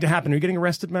 not going to happen. Are you getting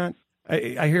arrested, Matt?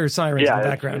 I hear sirens in the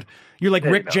background. You're like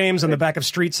Rick James on the back of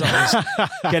Street Songs.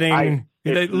 Look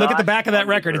at the back of that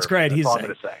record. It's great. He's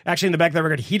actually in the back of that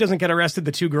record. He doesn't get arrested.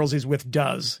 The two girls he's with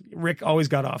does. Rick always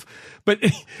got off. But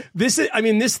this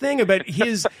thing about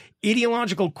his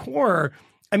ideological core.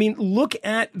 Look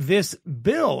at this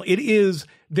bill.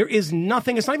 There is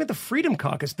nothing, it's not even the Freedom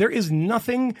Caucus. There is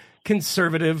nothing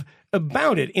conservative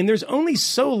about it. And there's only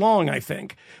so long, I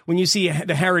think, when you see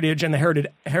the Heritage and the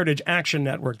Heritage Action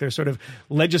Network, their sort of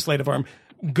legislative arm,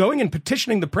 going and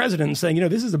petitioning the president and saying,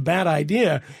 this is a bad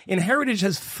idea. And Heritage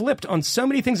has flipped on so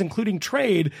many things, including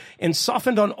trade, and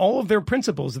softened on all of their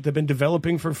principles that they've been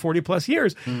developing for 40 plus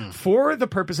years for the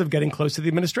purpose of getting close to the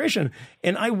administration.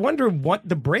 And I wonder what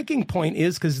the breaking point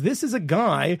is, because this is a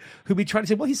guy who we try to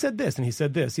say, well, he said this and he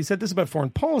said this. He said this about foreign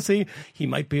policy. He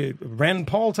might be a Rand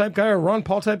Paul type guy or Ron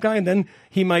Paul type guy. And then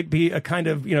he might be a kind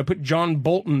of, put John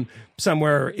Bolton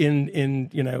somewhere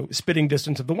in spitting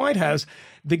distance of the White House.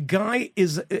 The guy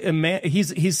is a man.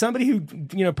 He's somebody who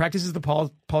practices the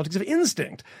politics of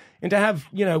instinct, and to have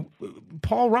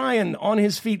Paul Ryan on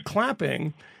his feet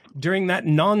clapping during that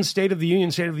non-State of the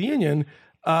Union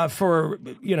for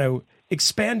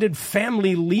expanded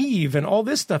family leave and all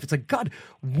this stuff. It's like, God,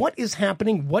 what is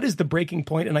happening? What is the breaking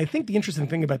point? And I think the interesting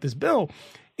thing about this bill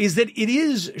is that it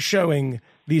is showing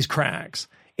these cracks,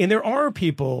 and there are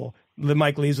people, the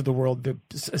Mike Lees of the world,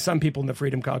 some people in the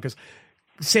Freedom Caucus,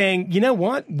 saying, you know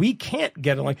what, we can't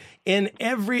get along. And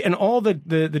all the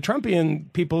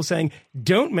Trumpian people saying,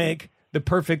 don't make the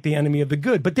perfect the enemy of the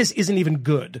good. But this isn't even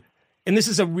good. and this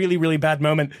is a really, really bad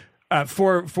moment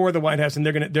for the White House, and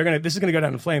they're gonna this is gonna go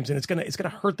down in flames, and it's gonna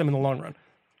hurt them in the long run.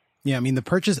 Yeah, I mean, the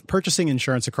purchasing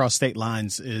insurance across state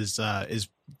lines is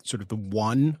sort of the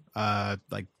one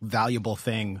like valuable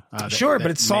thing. Sure,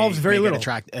 but it solves very little.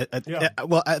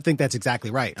 Well, I think that's exactly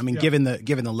right. I mean, given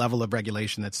the level of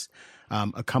regulation that's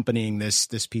accompanying this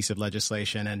piece of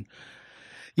legislation, and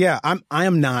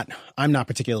I'm not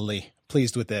particularly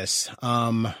pleased with this.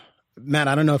 Matt,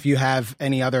 I don't know if you have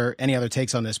any other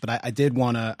takes on this, but I did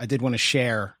want to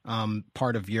share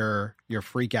part of your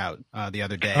freak out the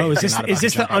other day. Oh, is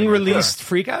this the unreleased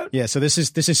freak out? Yeah, so this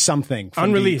is something from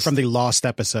unreleased from the lost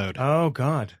episode. Oh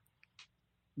God.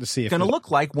 It's going to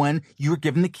look like when you were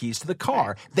given the keys to the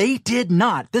car. They did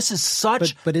not. This is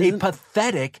such a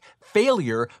pathetic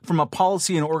failure from a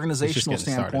policy and organizational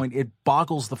standpoint. It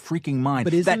boggles the freaking mind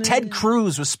that Ted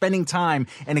Cruz was spending time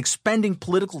and expending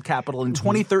political capital in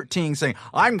 2013 saying,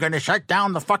 I'm going to shut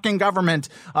down the fucking government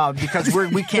because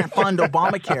we can't fund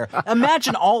Obamacare.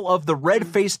 Imagine all of the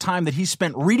red-faced time that he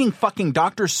spent reading fucking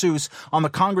Dr. Seuss on the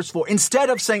Congress floor instead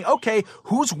of saying, okay,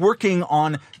 who's working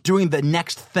on doing the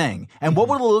next thing? And what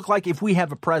would it look like if we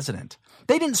have a president?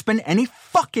 They didn't spend any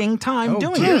fucking time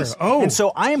doing this. And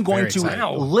so I am going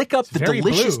to lick up the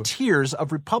delicious tears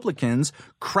of Republicans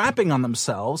crapping on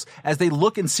themselves as they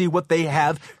look and see what they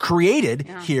have created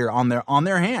here on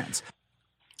their hands.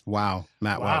 Wow,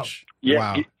 Matt Welch. Yeah.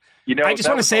 Wow. You know, I just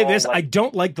want to say this. I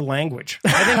don't like the language.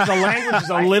 I think the language is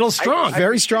a little strong.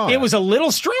 Very strong. It was a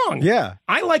little strong. Yeah.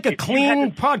 I like a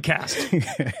clean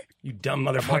podcast. You dumb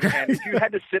motherfucker. And if you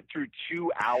had to sit through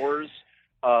 2 hours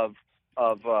of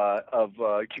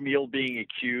Camille being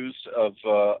accused of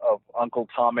Uncle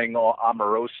Tomming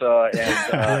Omarosa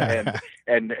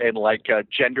and like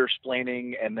gender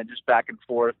splaining, and then just back and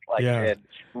forth, and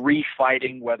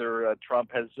refighting whether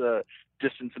Trump has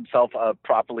distanced himself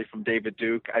properly from David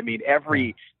Duke. I mean,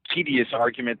 every tedious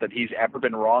argument that he's ever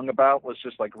been wrong about was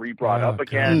just like re-brought up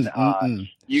again.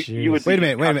 You would wait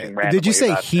a minute. Did you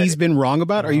say he's been wrong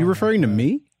about? Are you referring to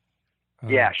me?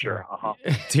 Yeah, sure.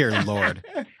 Dear Lord.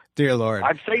 Dear Lord.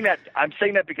 I'm saying that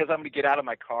because I'm going to get out of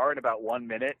my car in about 1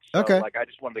 minute. So, okay. I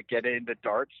just wanted to get into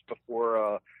darts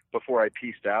before I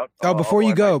pieced out. Before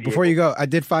you go, I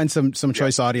did find some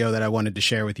choice audio that I wanted to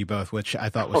share with you both, which I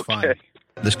thought was fun.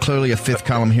 There's clearly a fifth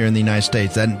column here in the United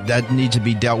States that needs to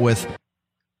be dealt with.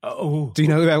 Oh, do you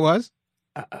know who that was?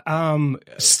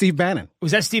 Steve Bannon.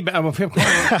 Was that Steve Bannon? Wait.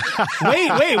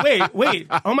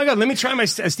 Oh my God. Let me try my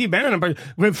Steve Bannon number.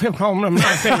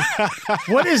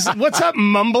 What's up,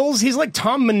 Mumbles? He's like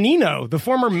Tom Menino, the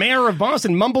former mayor of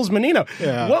Boston, Mumbles Menino.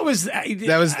 Yeah. What was that?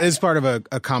 That was part of a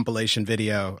compilation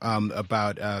video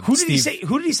about who did he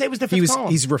say was the fifth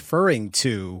column? He's referring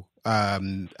to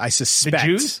I suspect the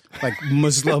Jews? like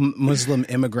Muslim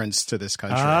immigrants to this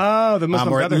country. Oh, the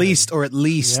Muslim or at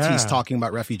least he's talking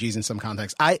about refugees in some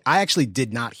context. I actually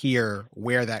did not hear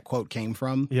where that quote came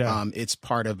from. Yeah. It's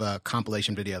part of a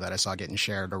compilation video that I saw getting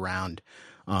shared around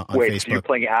on Wait, Facebook. So you're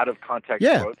playing out of context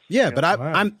quotes? Yeah, but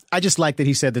I just like that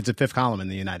he said that's a fifth column in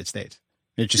the United States.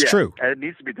 It's just true. And it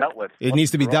needs to be dealt with. It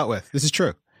needs to be dealt with. This is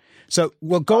true. So,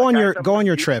 go on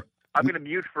your trip. I'm going to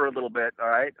mute for a little bit, all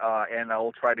right, and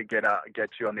I'll try to get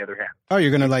you on the other hand. Oh,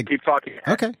 you're going to keep talking.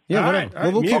 Okay, yeah, whatever.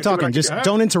 Right. We'll keep talking. Just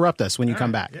don't interrupt us when you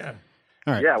come back. Yeah.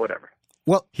 All right. Yeah, whatever.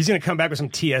 Well, he's going to come back with some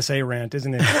TSA rant,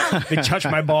 isn't it? They touch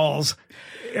my balls.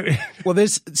 Well,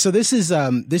 this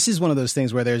is one of those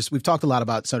things where we've talked a lot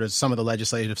about sort of some of the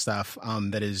legislative stuff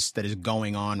that is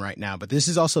going on right now, but this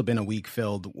has also been a week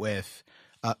filled with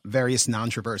various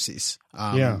non-troversies,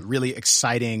 really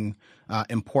exciting,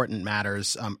 important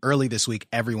matters. Early this week,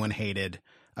 everyone hated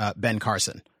Ben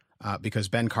Carson because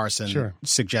Ben Carson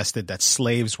suggested that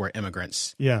slaves were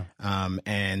immigrants,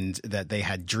 and that they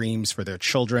had dreams for their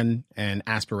children and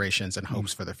aspirations and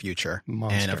hopes for the future.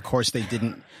 Monster. And of course, they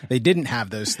didn't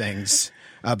have those things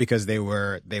because they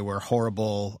were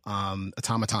horrible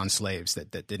automaton slaves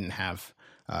that didn't have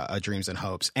dreams and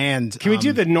hopes. And can we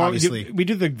do the we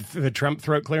do the Trump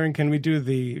throat clearing? Can we do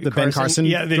the Ben Carson?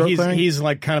 Yeah, he's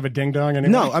like kind of a ding dong.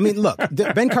 Anyway. No, I mean, look,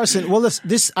 Ben Carson. Well,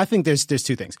 this I think there's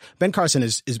two things. Ben Carson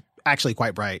is actually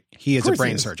quite bright. He is a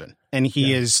brain surgeon, and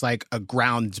he is like a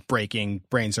groundbreaking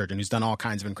brain surgeon who's done all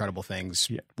kinds of incredible things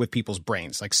with people's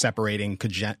brains, like separating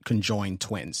conjoined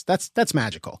twins. That's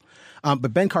magical.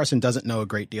 But Ben Carson doesn't know a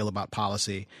great deal about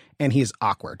policy, and he is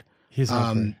awkward. He's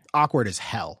awkward as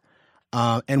hell.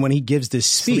 And when he gives this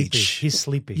speech, he's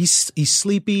sleepy. He's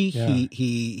sleepy. Yeah.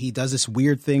 He does this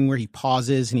weird thing where he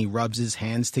pauses and he rubs his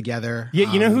hands together. Yeah,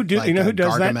 who does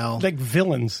Gargamel. that? Like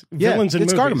villains. Yeah, Villains in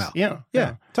it's movies. Gargamel.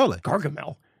 Yeah, totally.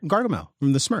 Gargamel. Gargamel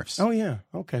from the Smurfs. Oh yeah,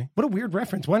 okay. What a weird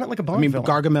reference. Why not like a Bond I mean, villain?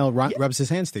 Gargamel rubs his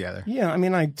hands together. Yeah, I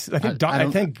mean, I think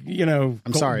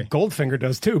I'm sorry. Goldfinger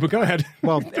does too. But go ahead.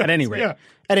 Well, at any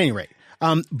rate.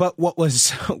 But what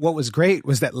was great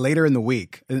was that later in the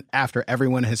week, after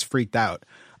everyone has freaked out,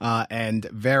 and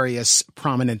various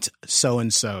prominent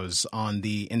so-and-sos on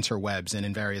the interwebs and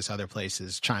in various other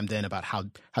places chimed in about how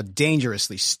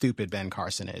dangerously stupid Ben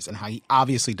Carson is and how he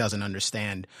obviously doesn't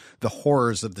understand the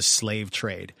horrors of the slave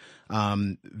trade.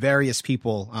 Various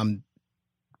people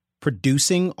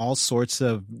producing all sorts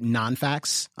of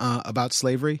non-facts about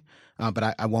slavery,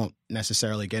 but I won't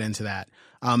necessarily get into that.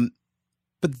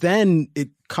 But then it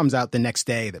comes out the next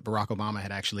day that Barack Obama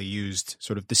had actually used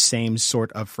sort of the same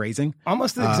sort of phrasing,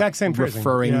 almost the exact same phrasing,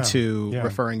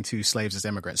 referring to slaves as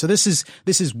immigrants. So this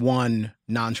is one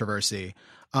non-troversy.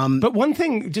 But one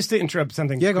thing, just to interrupt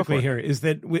something quickly here, is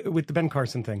that with the Ben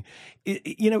Carson thing,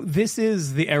 this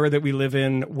is the era that we live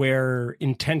in where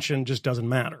intention just doesn't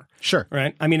matter. Sure.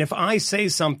 Right? I mean, if I say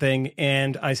something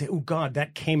and I say, oh, God,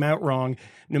 that came out wrong,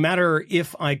 no matter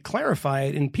if I clarify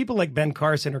it, and people like Ben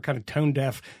Carson are kind of tone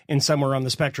deaf in somewhere on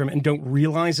the spectrum and don't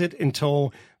realize it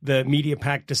until the media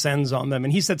pack descends on them.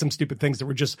 And he said some stupid things that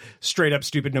were just straight up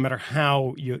stupid, no matter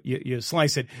how you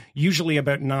slice it, usually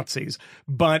about Nazis.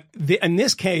 But in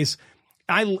this case,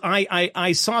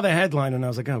 I saw the headline and I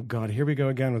was like, oh, God, here we go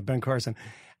again with Ben Carson.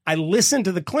 I listened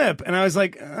to the clip and I was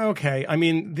like, okay, I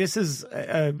mean, this is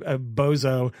a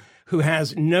bozo who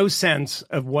has no sense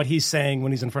of what he's saying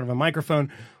when he's in front of a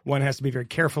microphone. One has to be very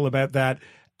careful about that.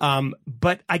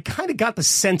 But I kind of got the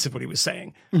sense of what he was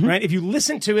saying, right? If you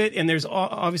listen to it, and there's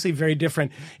obviously very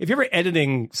different. If you're ever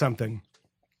editing something,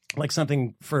 like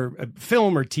something for a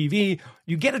film or TV,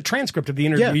 you get a transcript of the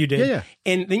interview you did,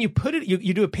 and then you put it,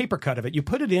 you do a paper cut of it, you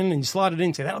put it in and you slot it in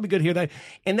and say, that'll be good here, that.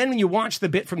 And then when you watch the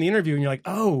bit from the interview and you're like,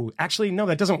 oh, actually, no,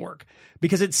 that doesn't work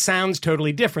because it sounds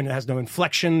totally different. It has no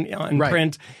inflection in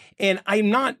print. And I'm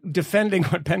not defending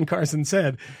what Ben Carson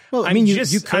said. Well, I mean, you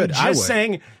could.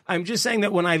 I'm just saying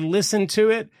that when I listened to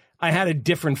it, I had a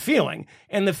different feeling.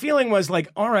 And the feeling was like,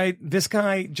 all right, this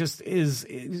guy just is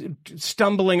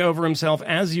stumbling over himself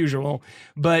as usual.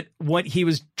 But what he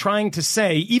was trying to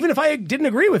say, even if I didn't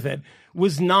agree with it,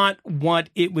 was not what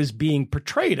it was being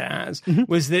portrayed as,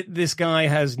 was that this guy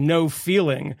has no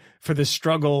feeling for the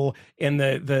struggle and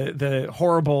the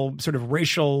horrible sort of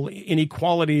racial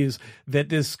inequalities that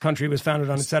this country was founded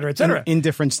on, et cetera, et cetera.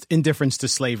 Indifference to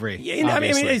slavery. Yeah, I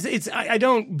mean, I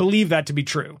don't believe that to be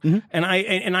true. And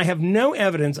I have no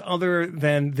evidence other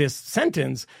than this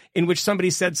sentence in which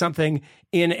somebody said something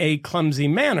in a clumsy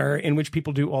manner, in which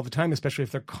people do all the time, especially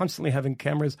if they're constantly having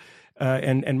cameras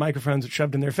and microphones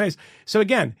shoved in their face. So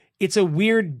again, it's a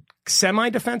weird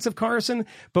semi-defense of Carson,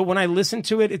 but when I listen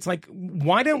to it, it's like,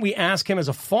 why don't we ask him as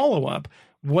a follow-up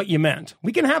what you meant?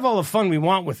 We can have all the fun we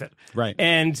want with it. Right.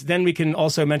 And then we can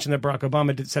also mention that Barack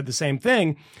Obama said the same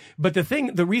thing. But the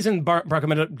reason Barack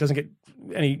Obama doesn't get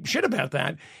any shit about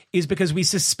that is because we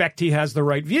suspect he has the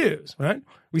right views, right?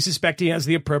 We suspect he has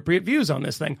the appropriate views on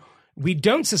this thing. We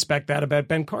don't suspect that about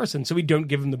Ben Carson, so we don't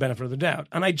give him the benefit of the doubt.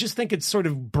 And I just think it's sort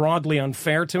of broadly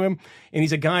unfair to him. And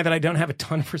he's a guy that I don't have a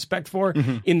ton of respect for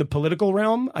in the political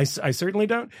realm. I certainly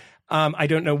don't. I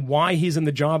don't know why he's in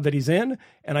the job that he's in,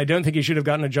 and I don't think he should have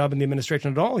gotten a job in the administration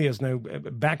at all. He has no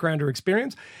background or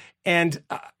experience. And,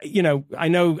 I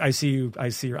know I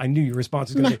knew your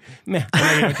response was going to be, meh, I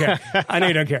know you don't care. I know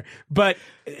you don't care. But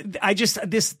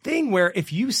this thing where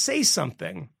if you say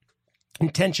something,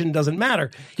 intention doesn't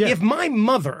matter. Yeah. If my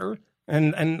mother,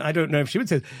 and I don't know if she would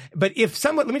say this, but if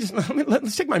someone,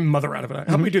 let's take my mother out of it.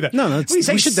 How do we do that? No, we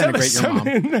should denigrate your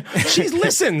mom. She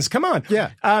listens. Come on.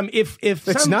 Yeah. If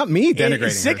it's not me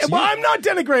denigrating her. Well, I'm not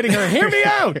denigrating her. Hear me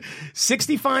out.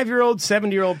 65-year-old,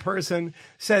 70-year-old person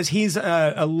says he's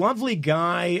a lovely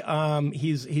guy.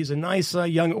 He's a nice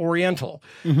young Oriental.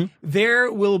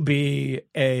 There will be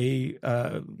a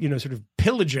sort of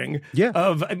pillaging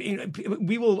of. I mean,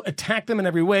 we will attack them in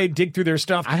every way, dig through their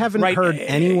stuff. I haven't heard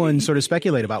anyone sort of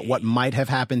speculate about what might have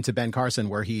happened to Ben Carson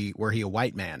were he a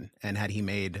white man and had he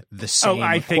made the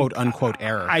same quote unquote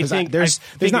error. I think there's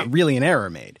not really an error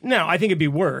made. No, I think it'd be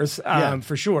worse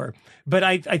for sure. But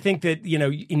I think that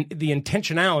in the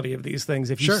intentionality of these things,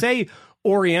 if you say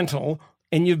Oriental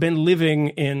and you've been living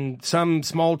in some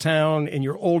small town and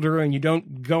you're older and you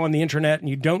don't go on the internet and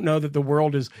you don't know that the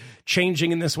world is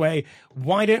changing in this way,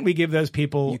 why don't we give those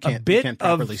people a bit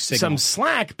of some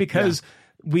slack? Because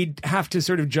we have to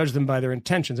sort of judge them by their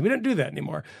intentions. And we don't do that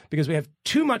anymore because we have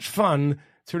too much fun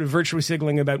sort of virtually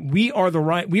signaling about we are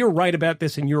right about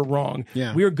this and you're wrong.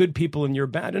 Yeah. We are good people and you're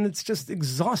bad. And it's just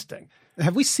exhausting.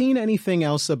 Have we seen anything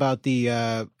else about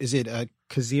the, is it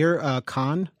Khizr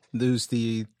Khan? Who's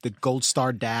the Gold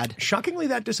Star dad? Shockingly,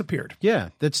 that disappeared. Yeah,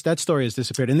 that story has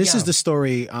disappeared. And this is the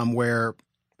story where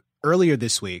earlier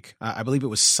this week, I believe it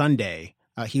was Sunday,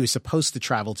 he was supposed to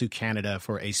travel to Canada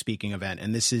for a speaking event.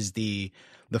 And this is the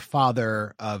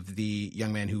father of the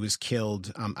young man who was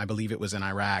killed. I believe it was in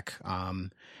Iraq.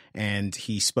 And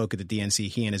he spoke at the DNC.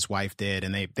 He and his wife did,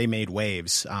 and they made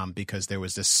waves because there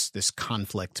was this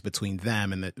conflict between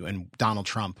them and Donald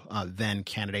Trump, then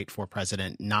candidate for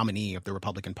president, nominee of the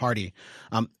Republican Party,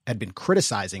 had been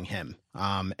criticizing him.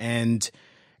 And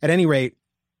at any rate,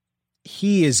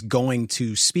 he is going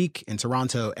to speak in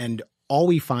Toronto, and all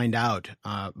we find out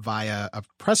via a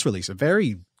press release, a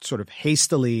very sort of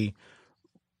hastily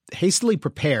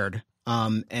prepared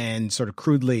and sort of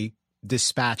crudely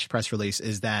dispatched press release,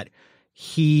 is that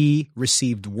he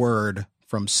received word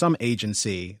from some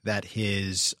agency that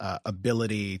his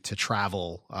ability to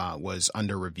travel was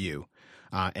under review,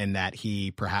 and that he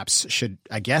perhaps should,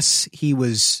 I guess he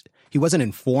wasn't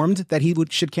informed that he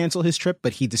should cancel his trip,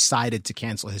 but he decided to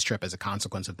cancel his trip as a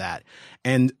consequence of that.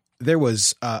 And there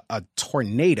was a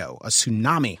tornado, a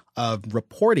tsunami of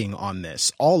reporting on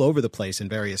this all over the place in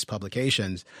various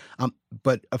publications.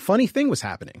 But a funny thing was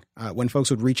happening. When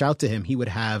folks would reach out to him, he would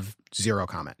have zero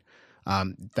comment.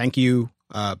 Thank you,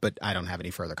 but I don't have any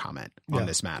further comment on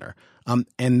this matter.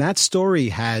 And that story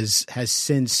has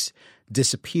since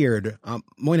disappeared.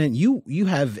 Moynihan, you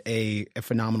have a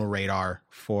phenomenal radar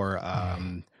for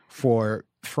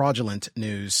fraudulent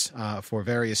news, for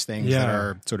various things that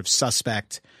are sort of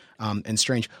suspect and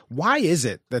strange. Why is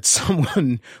it that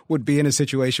someone would be in a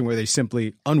situation where they're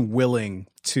simply unwilling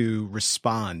to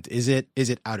respond? Is it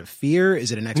out of fear?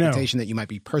 Is it an expectation that you might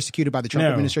be persecuted by the Trump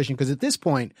administration? Because at this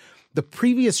point, the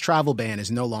previous travel ban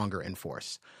is no longer in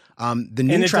force. The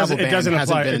new travel ban hasn't been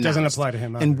announced. It doesn't apply to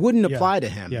him. And wouldn't apply to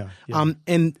him.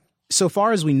 And so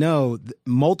far as we know,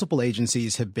 multiple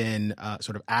agencies have been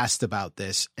sort of asked about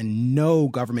this, and no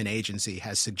government agency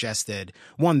has suggested,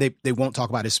 one, they won't talk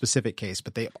about his specific case,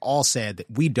 but they all said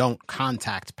that we don't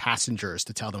contact passengers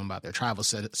to tell them about their travel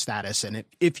status. And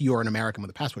if you're an American with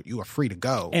a passport, you are free to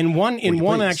go. And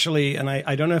one actually, and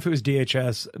I don't know if it was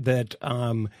DHS that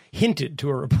hinted to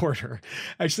a reporter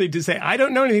actually to say, I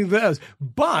don't know anything about those,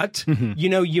 but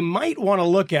you might want to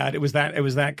look at, it was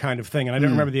that kind of thing. And I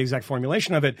don't remember the exact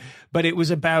formulation of it, but it was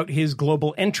about his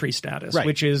global entry status,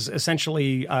 which is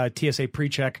essentially TSA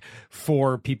pre-check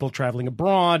for people traveling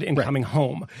abroad and coming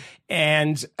home.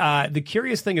 And the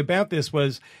curious thing about this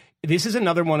is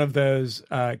another one of those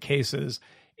cases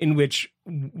in which,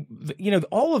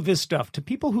 all of this stuff, to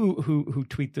people who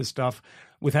tweet this stuff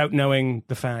without knowing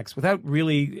the facts, without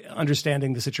really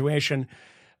understanding the situation,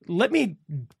 let me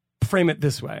frame it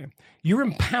this way. You're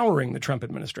empowering the Trump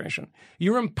administration.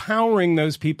 You're empowering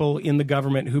those people in the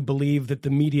government who believe that the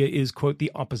media is, quote,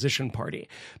 the opposition party,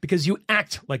 because you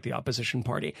act like the opposition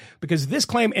party. Because this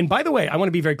claim, and by the way, I want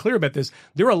to be very clear about this,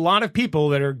 there are a lot of people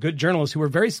that are good journalists who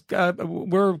are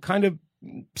were kind of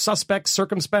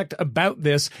circumspect about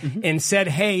this and said,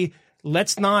 hey,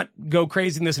 let's not go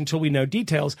crazy in this until we know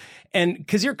details. And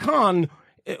Khizr Khan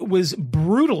was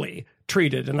brutally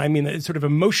treated, and I mean it's sort of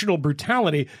emotional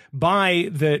brutality, by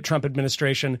the Trump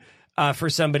administration for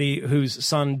somebody whose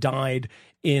son died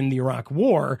in the Iraq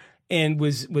War and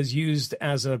was used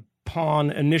as a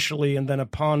pawn initially and then a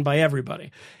pawn by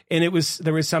everybody. And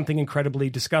there was something incredibly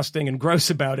disgusting and gross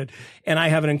about it. And I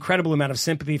have an incredible amount of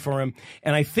sympathy for him.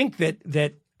 And I think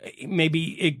that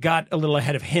maybe it got a little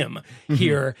ahead of him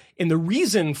here. And the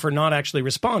reason for not actually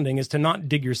responding is to not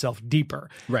dig yourself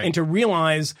deeper. Right. And to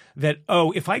realize that,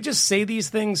 if I just say these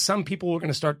things, some people are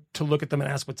going to start to look at them and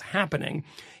ask what's happening.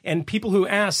 And people who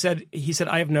asked he said,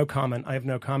 I have no comment.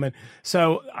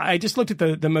 So I just looked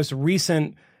at the most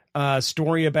recent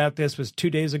story about this was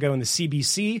 2 days ago in the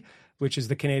CBC, which is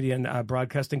the Canadian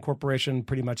Broadcasting Corporation,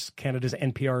 pretty much Canada's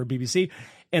NPR or BBC.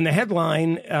 And the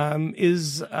headline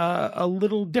is a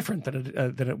little different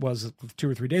than it was 2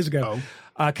 or 3 days ago.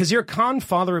 Khizr Khan,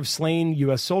 father of slain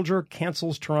U.S. soldier,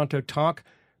 cancels Toronto talk,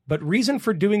 but reason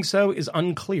for doing so is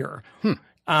unclear.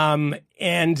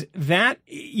 And that,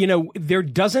 there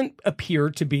doesn't appear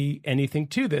to be anything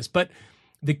to this. But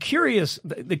the curious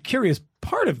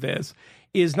part of this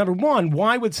is, number one,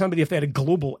 why would somebody, if they had a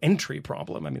global entry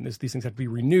problem, I mean, these things have to be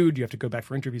renewed, you have to go back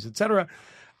for interviews, et cetera.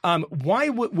 Why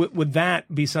would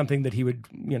that be something that he would,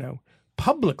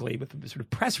 publicly with a sort of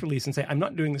press release and say, I'm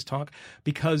not doing this talk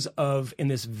because of, in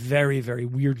this very, very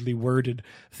weirdly worded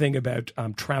thing about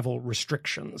travel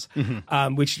restrictions,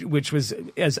 which was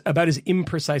about as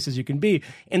imprecise as you can be.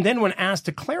 And then when asked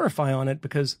to clarify on it,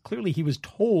 because clearly he was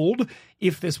told,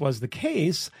 if this was the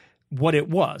case, what it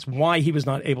was, why he was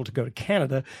not able to go to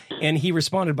Canada. And he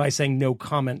responded by saying no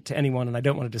comment to anyone, and I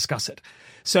don't want to discuss it.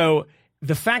 So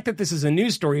the fact that this is a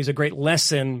news story is a great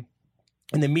lesson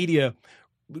in the media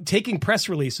taking press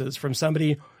releases from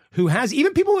somebody who has,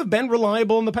 even people who have been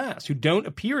reliable in the past, who don't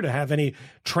appear to have any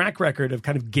track record of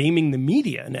kind of gaming the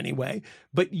media in any way.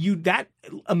 But that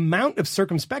amount of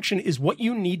circumspection is what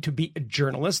you need to be a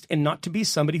journalist and not to be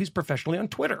somebody who's professionally on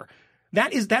Twitter.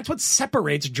 That's what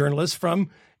separates journalists from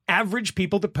average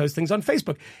people that post things on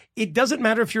Facebook. It doesn't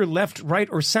matter if you're left, right,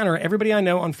 or center. Everybody I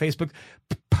know on Facebook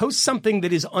posts something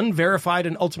that is unverified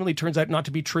and ultimately turns out not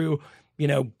to be true,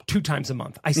 2 times a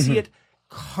month. I see it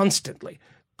constantly.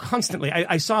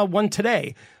 I saw one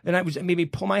today, and I was maybe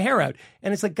pull my hair out.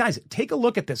 And it's like, guys, take a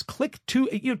look at this.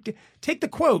 Take the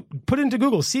quote, put it into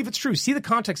Google, see if it's true, see the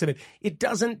context of it. It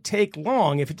doesn't take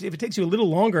long. If it takes you a little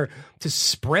longer to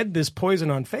spread this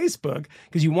poison on Facebook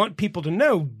because you want people to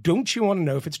know, don't you want to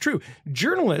know if it's true?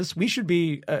 Journalists, we should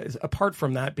be apart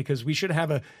from that because we should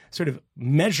have a sort of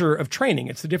measure of training.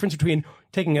 It's the difference between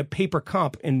taking a paper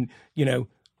cup and,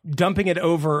 dumping it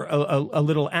over a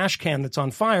little ash can that's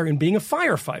on fire and being a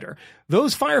firefighter.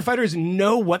 Those firefighters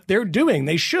know what they're doing.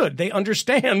 They should. They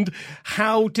understand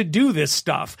how to do this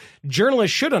stuff.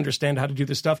 Journalists should understand how to do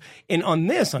this stuff. And on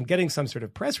getting some sort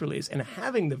of press release and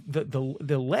having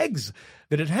the legs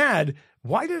that it had,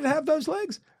 why did it have those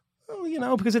legs?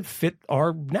 Well, because it fit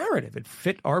our narrative. It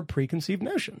fit our preconceived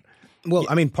notion. Well,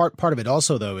 I mean, part of it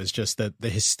also, though, is just the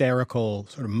hysterical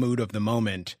sort of mood of the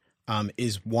moment.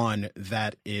 Is one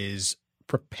that is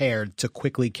prepared to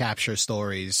quickly capture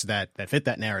stories that fit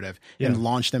that narrative and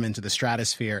launch them into the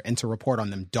stratosphere and to report on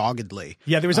them doggedly.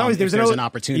 Yeah, there's an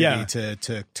opportunity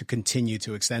to continue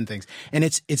to extend things, and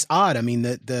it's odd. I mean,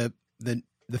 the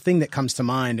thing that comes to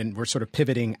mind, and we're sort of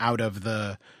pivoting out of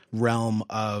the realm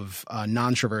of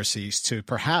non-troversies to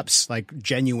perhaps like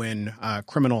genuine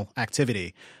criminal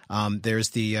activity.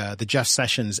 There's the Jeff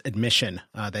Sessions admission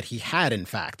that he had, in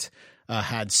fact,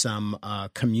 had some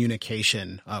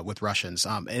communication with Russians,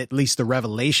 and at least the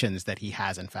revelations that he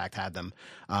has in fact had them,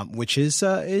 which is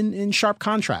in sharp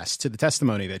contrast to the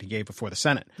testimony that he gave before the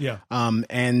Senate. Yeah,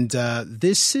 and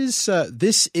this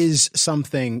is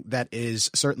something that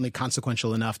is certainly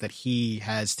consequential enough that he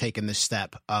has taken the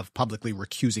step of publicly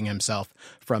recusing himself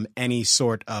from any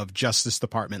sort of Justice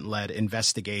Department-led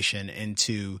investigation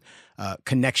into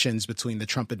connections between the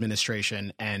Trump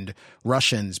administration and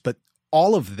Russians, but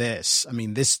all of this, I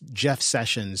mean, this Jeff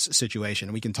Sessions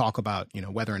situation, we can talk about,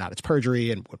 whether or not it's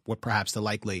perjury and what perhaps the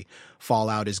likely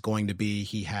fallout is going to be.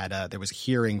 He had there was a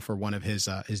hearing for one of his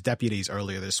deputies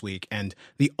earlier this week, and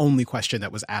the only question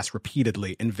that was asked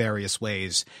repeatedly in various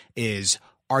ways is,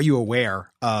 are you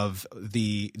aware of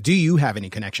do you have any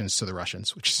connections to the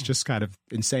Russians? Which is just kind of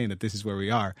insane that this is where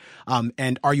we are.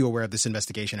 And are you aware of this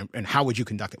investigation, and how would you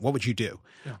conduct it? What would you do?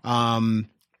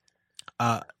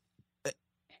 Yeah.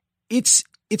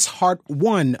 It's hard.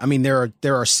 One, I mean, there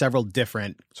are several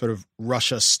different sort of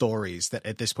Russia stories that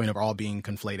at this point are all being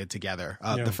conflated together.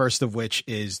 The first of which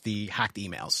is the hacked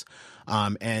emails,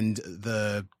 and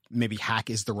maybe hack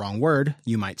is the wrong word,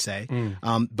 you might say,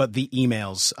 but the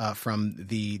emails from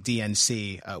the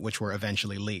DNC, which were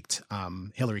eventually leaked,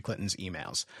 Hillary Clinton's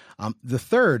emails.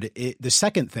 The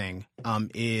second thing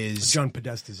is John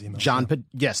Podesta's email.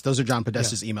 Yes, those are John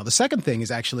Podesta's email. The second thing is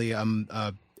actually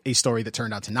a story that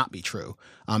turned out to not be true.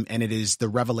 And it is the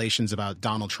revelations about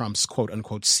Donald Trump's quote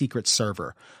unquote secret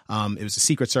server. It was a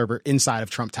secret server inside of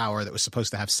Trump Tower that was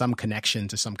supposed to have some connection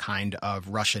to some kind of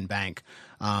Russian bank.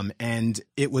 And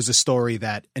it was a story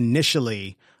that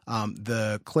initially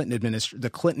the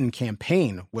Clinton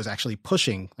campaign was actually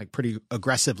pushing like pretty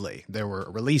aggressively. There were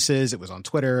releases. It was on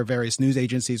Twitter. Various news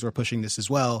agencies were pushing this as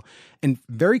well. And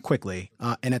very quickly,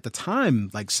 and at the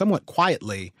time, like somewhat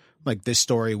quietly, like this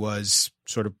story was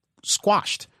sort of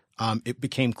squashed. It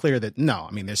became clear that no,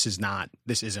 I mean, this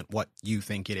isn't what you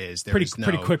think it is. There is no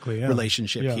pretty quickly,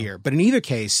 relationship here. But in either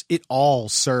case, it all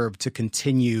served to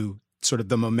continue sort of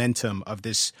the momentum of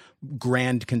this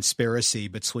grand conspiracy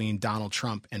between Donald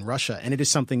Trump and Russia. And it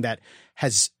is something that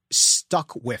has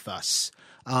stuck with us.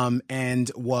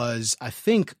 And was, I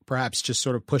think, perhaps just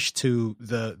sort of pushed to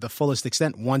the fullest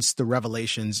extent once the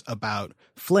revelations about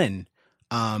Flynn,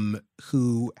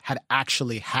 who had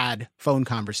actually had phone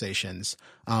conversations,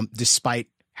 despite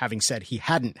having said he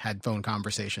hadn't had phone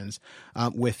conversations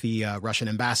with the Russian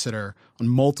ambassador on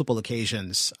multiple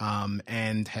occasions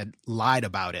and had lied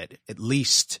about it. At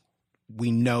least we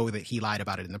know that he lied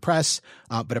about it in the press,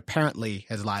 but apparently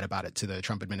has lied about it to the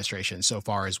Trump administration so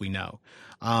far as we know.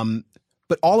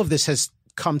 But all of this has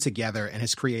come together and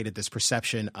has created this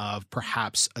perception of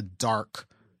perhaps a dark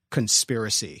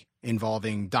conspiracy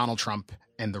involving Donald Trump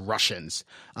and the Russians.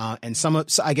 And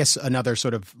I guess another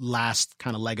sort of last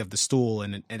kind of leg of the stool.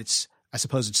 And it's, I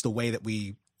suppose it's the way that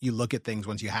you look at things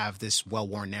once you have this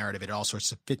well-worn narrative. It all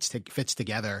sorts of fits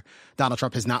together. Donald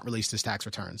Trump has not released his tax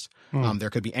returns. There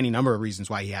could be any number of reasons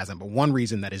why he hasn't, but one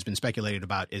reason that has been speculated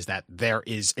about is that there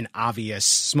is an obvious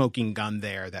smoking gun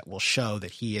there that will show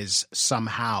that he is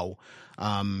somehow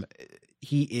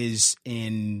he is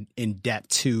in debt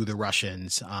to the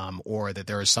Russians, or that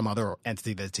there is some other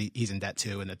entity that he's in debt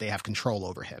to and that they have control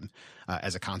over him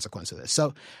as a consequence of this.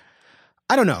 So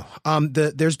I don't know.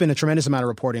 There's been a tremendous amount of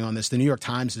reporting on this. The New York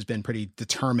Times has been pretty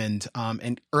determined.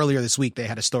 And earlier this week, they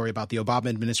had a story about the Obama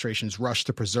administration's rush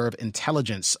to preserve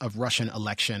intelligence of Russian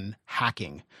election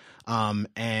hacking.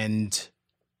 And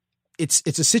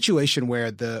it's a situation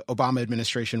where the Obama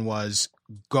administration was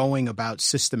going about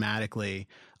systematically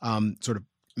sort of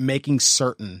making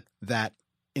certain that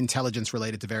intelligence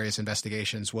related to various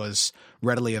investigations was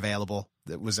readily available,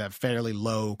 that was at fairly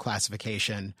low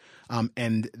classification,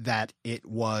 and that it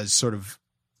was sort of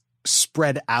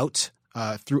spread out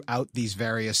throughout these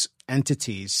various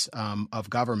entities of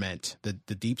government, the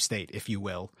deep state, if you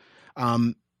will.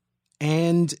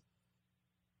 And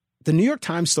the New York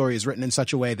Times story is written in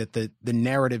such a way that the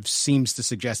narrative seems to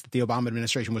suggest that the Obama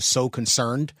administration was so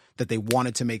concerned that they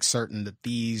wanted to make certain that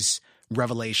these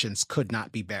revelations could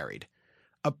not be buried.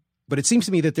 But it seems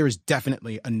to me that there is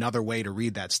definitely another way to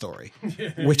read that story,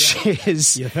 which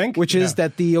is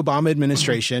that the Obama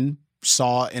administration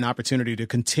saw an opportunity to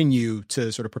continue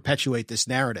to sort of perpetuate this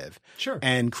narrative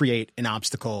and create an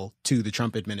obstacle to the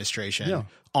Trump administration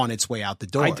on its way out the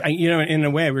door. In a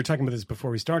way, we were talking about this before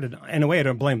we started. In a way, I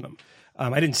don't blame them.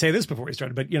 I didn't say this before we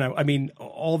started, but,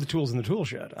 all the tools in the tool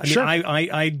shed.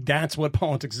 That's what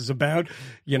politics is about,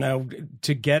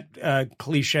 to get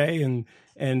cliche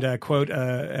and quote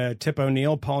Tip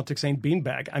O'Neill, politics ain't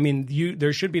beanbag.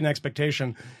 There should be an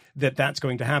expectation that that's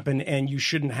going to happen, and you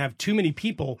shouldn't have too many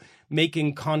people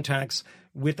making contacts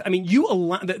with.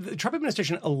 The Trump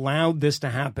administration allowed this to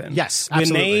happen. Yes,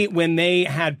 absolutely. When they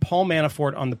had Paul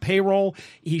Manafort on the payroll,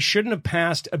 he shouldn't have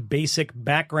passed a basic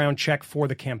background check for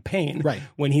the campaign. Right.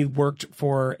 When he worked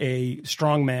for a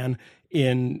strongman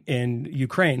in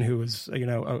Ukraine, who was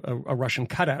a Russian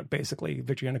cutout, basically,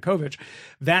 Viktor Yanukovych.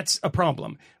 That's a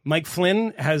problem. Mike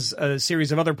Flynn has a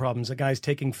series of other problems. The guy's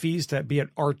taking fees to be at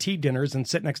RT dinners and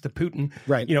sit next to Putin,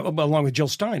 right? Along with Jill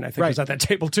Stein, I think, was at that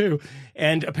table too,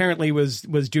 and apparently was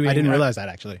doing. I didn't realize that,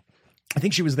 actually. I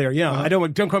think she was there. Yeah, I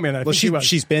don't quote me on that. Well,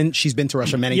 she's been to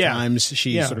Russia many times.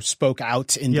 She sort of spoke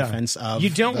out in defense of. You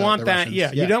don't want that.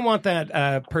 Russians. You don't want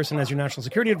that person as your national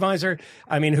security advisor.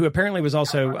 Who apparently was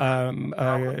also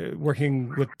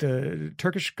working with the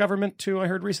Turkish government too. I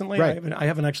heard recently. Right. I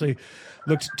haven't actually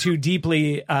looked too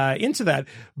deeply into that.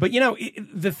 But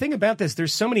the thing about this,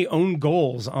 there's so many own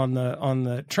goals on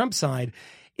the Trump side,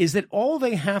 is that all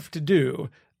they have to do.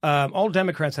 All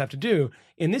Democrats have to do,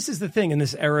 and this is the thing in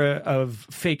this era of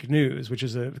fake news, which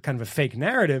is a kind of a fake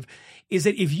narrative, is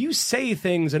that if you say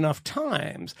things enough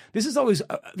times, this is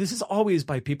always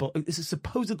by people. This is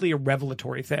supposedly a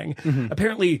revelatory thing. Mm-hmm.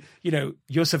 Apparently,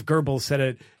 Joseph Goebbels said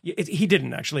it. He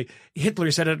didn't actually. Hitler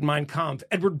said it in Mein Kampf.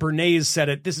 Edward Bernays said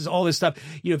it. This is all this stuff.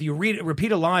 If you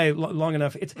repeat a lie long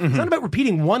enough, it's not about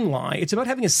repeating one lie. It's about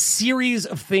having a series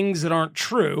of things that aren't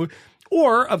true,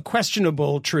 or of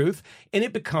questionable truth, and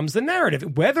it becomes the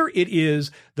narrative. Whether it is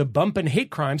the bump and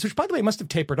hate crimes, which, by the way, must have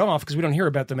tapered off because we don't hear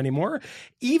about them anymore,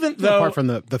 even though... Apart from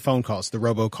the phone calls, the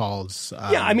robocalls.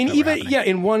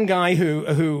 In one guy who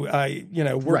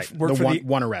worked for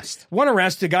one arrest. One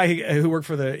arrest, a guy who worked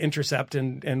for The Intercept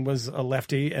and was a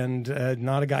lefty and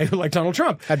not a guy who liked Donald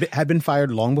Trump. Had been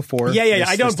fired long before.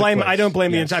 I don't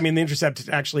blame The Intercept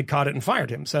actually caught it and fired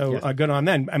him. So good on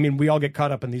them. We all get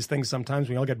caught up in these things sometimes.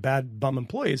 We all get bad bum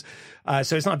employees.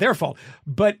 So it's not their fault.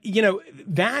 But,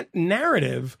 that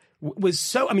narrative was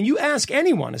so, you ask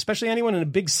anyone, especially anyone in a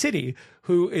big city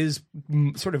who is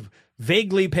sort of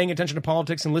vaguely paying attention to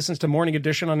politics and listens to Morning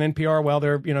Edition on NPR while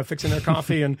they're, fixing their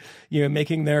coffee and,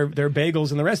 making their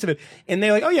bagels and the rest of it. And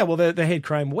they're like, oh yeah, well, the hate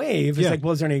crime wave is like,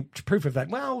 well, is there any proof of that?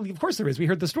 Well, of course there is. We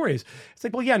heard the stories. It's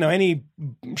like, well, yeah, no, any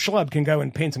schlub can go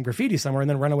and paint some graffiti somewhere and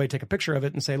then run away, take a picture of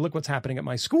it and say, look what's happening at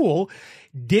my school.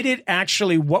 Did it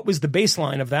actually, what was the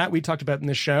baseline of that? We talked about in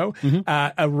this show.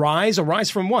 A rise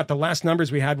from what? The last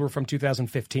numbers we had were from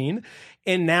 2015.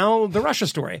 And now the Russia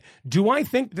story. Do I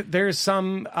think that there's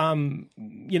some,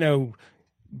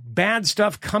 bad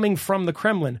stuff coming from the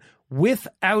Kremlin?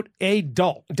 Without a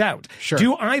doubt. Sure.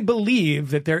 Do I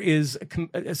believe that there is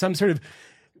some sort of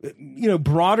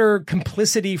broader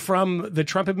complicity from the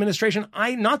Trump administration?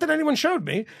 Not that anyone showed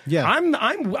me. Yeah.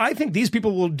 I think these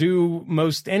people will do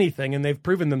most anything, and they've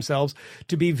proven themselves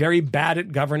to be very bad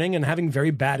at governing and having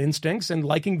very bad instincts and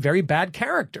liking very bad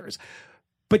characters.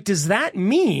 But does that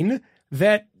mean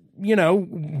that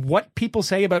what people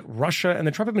say about Russia and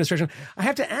the Trump administration, I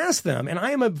have to ask them. And I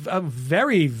am a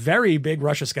very, very big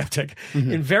Russia skeptic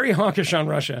and very hawkish on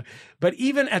Russia. But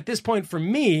even at this point, for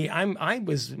me, I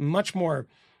was much more,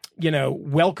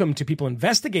 welcome to people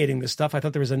investigating this stuff. I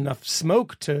thought there was enough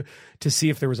smoke to see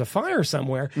if there was a fire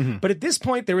somewhere. But at this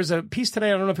point, there was a piece today,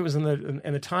 I don't know if it was in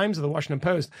the Times or the Washington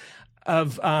Post,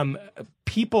 of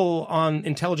people on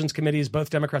intelligence committees, both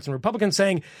Democrats and Republicans,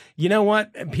 saying, you know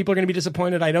what, people are going to be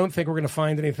disappointed. I don't think we're going to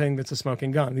find anything that's a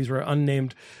smoking gun. These were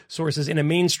unnamed sources in a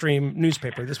mainstream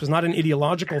newspaper. This was not an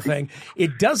ideological thing.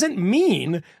 It doesn't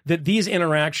mean that these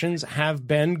interactions have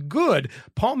been good.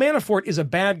 Paul Manafort is a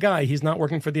bad guy. He's not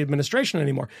working for the administration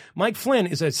anymore. Mike Flynn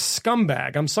is a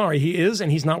scumbag. I'm sorry, he is,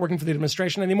 and he's not working for the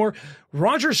administration anymore.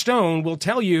 Roger Stone will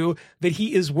tell you that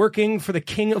he is working for the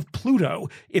king of Pluto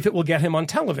if it will get him on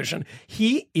television.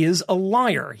 He is a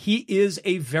liar. He is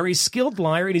a very skilled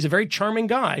liar, and he's a very charming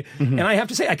guy. And I have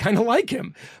to say, I kind of like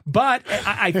him. But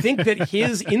I think that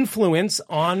his influence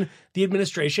on the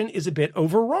administration is a bit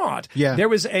overwrought. Yeah. There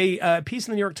was a piece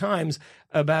in the New York Times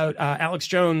about Alex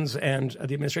Jones and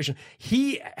the administration.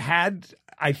 He had,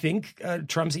 I think,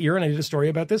 Trump's ear, and I did a story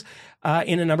about this,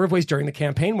 in a number of ways during the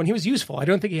campaign when he was useful. I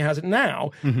don't think he has it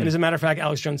now. And as a matter of fact,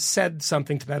 Alex Jones said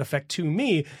something to that effect to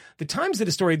me. The Times did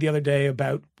a story the other day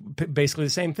about basically the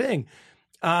same thing.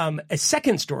 A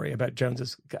second story about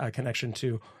Jones's connection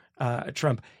to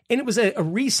Trump. And it was a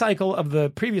recycle of the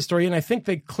previous story. And I think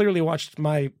they clearly watched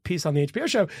my piece on the HBO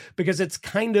show because it's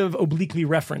kind of obliquely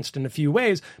referenced in a few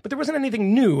ways, but there wasn't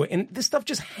anything new. And this stuff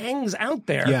just hangs out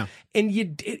there. Yeah.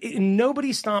 And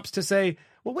nobody stops to say,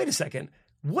 well, wait a second.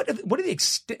 What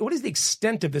is the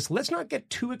extent of this? Let's not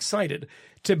get too excited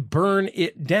to burn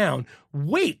it down.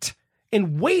 Wait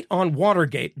on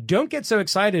Watergate. Don't get so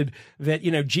excited that,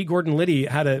 G. Gordon Liddy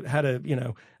had a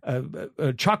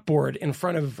chalkboard in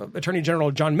front of Attorney General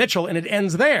John Mitchell and it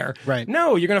ends there. Right.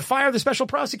 No, you're going to fire the special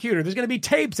prosecutor. There's going to be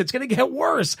tapes. It's going to get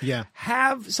worse. Yeah.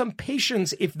 Have some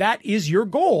patience if that is your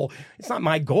goal. It's not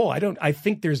my goal. I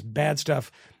think there's bad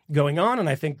stuff going on, and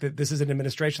I think that this is an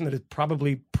administration that is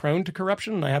probably prone to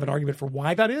corruption, and I have an argument for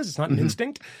why that is. It's not an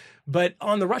instinct. But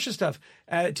on the Russia stuff,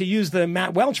 to use the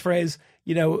Matt Welch phrase,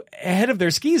 ahead of their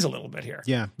skis a little bit here.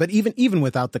 Yeah, but even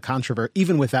without the controversy,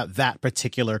 even without that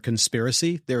particular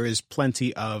conspiracy, there is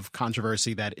plenty of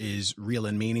controversy that is real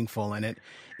and meaningful, and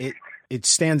it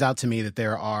stands out to me that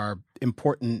there are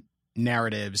important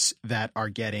narratives that are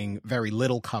getting very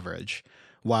little coverage,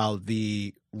 while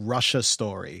the Russia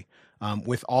story,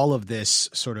 with all of this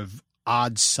sort of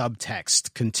odd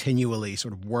subtext continually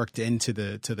sort of worked into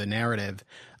the narrative,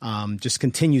 just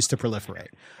continues to proliferate.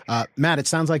 Matt, it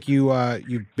sounds like you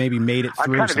maybe made it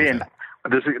through something.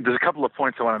 There's a couple of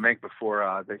points I want to make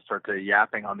before they start to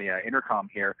yapping on the intercom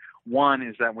here. One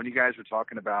is that when you guys were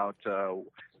talking about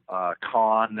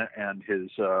Khan and his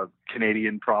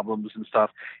Canadian problems and stuff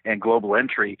and global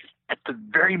entry, at the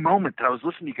very moment that I was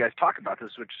listening to you guys talk about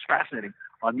this, which is fascinating,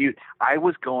 on mute, I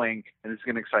was going, and this is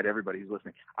going to excite everybody who's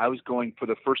listening, I was going for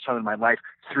the first time in my life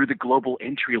through the global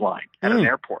entry line at an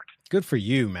airport. Good for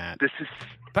you, Matt.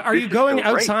 But are you going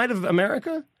outside of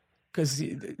America? Because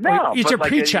no, it's your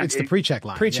pre-check. It's the pre-check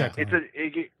line. Pre-check.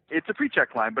 Yeah. It's a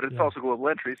pre-check line, but it's also global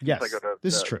entry. Yes, I go to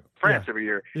this is true. France every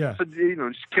year. Yeah. So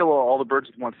just kill all the birds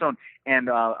with one stone. And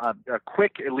a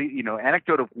quick,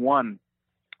 anecdote of one.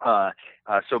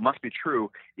 So it must be true,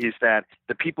 is that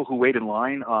the people who wait in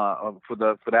line for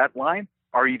that line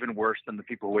are even worse than the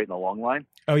people who wait in the long line.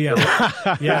 Oh, yeah.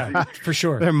 Yeah, for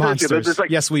sure. They're monsters.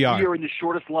 Yes, we are. We are in the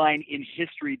shortest line in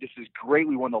history. This is great.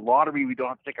 We won the lottery. We don't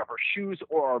have to take off our shoes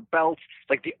or our belts.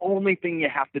 Like, the only thing you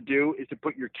have to do is to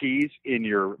put your keys in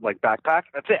your, backpack.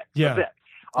 That's it. Yeah. That's it.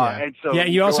 And so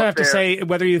you also have to say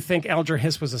whether you think Alger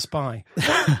Hiss was a spy.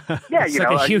 Yeah, it's like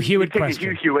a Hugh Hewitt take question.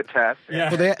 a Hugh Hewitt test.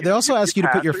 Yeah. Well, they also ask you to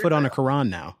put your foot on a Quran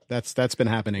now. That's been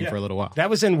happening for a little while. That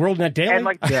was in WorldNet Daily. And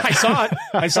I saw it.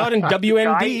 I saw it in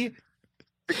WND.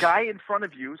 The guy in front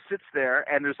of you sits there,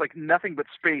 and there's like nothing but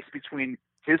space between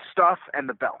his stuff and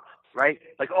the belt, right?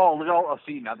 Like,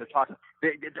 see, now they're talking.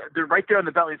 They're right there on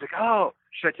the belt. He's like, oh,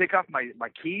 should I take off my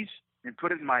keys and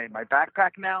put it in my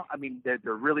backpack now? I mean, they're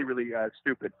really, really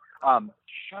stupid.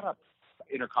 Shut up,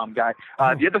 intercom guy.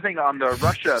 The other thing on the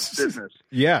Russia business.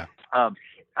 Yeah.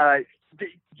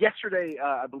 Yesterday,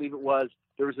 I believe it was,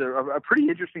 there was a pretty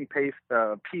interesting piece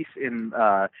in,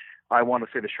 I want to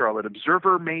say the Charlotte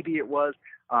Observer, maybe it was,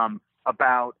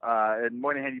 about, and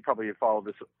Moynihan, you probably followed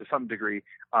this to some degree,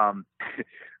 some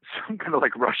kind of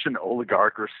like Russian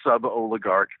oligarch or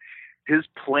sub-oligarch, his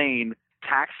plane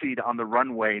taxied on the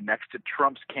runway next to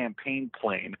Trump's campaign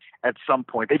plane at some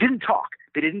point. They didn't talk.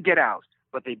 They didn't get out,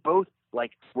 but they both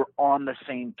were on the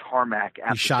same tarmac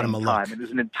at the same time. And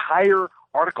there's an entire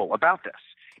article about this.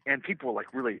 And people were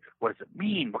like, really, what does it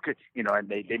mean? What could, and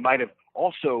they might have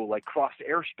also crossed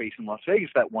airspace in Las Vegas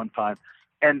that one time.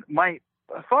 And my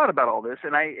thought about all this,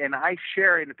 and I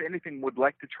share, and if anything, would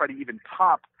like to try to even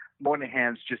top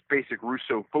Moynihan's just basic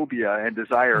Russophobia and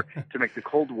desire to make the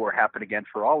Cold War happen again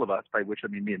for all of us, by which I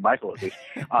mean me and Michael at least.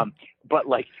 But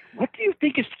what do you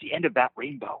think is the end of that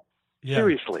rainbow? Yeah.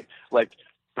 Seriously,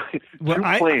 two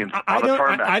planes on a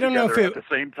tarmac together at the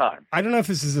same time. I don't know if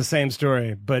this is the same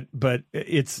story, but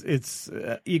it's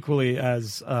equally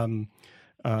as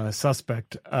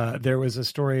suspect. There was a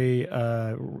story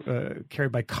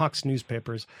carried by Cox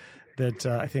Newspapers that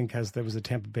I think there was a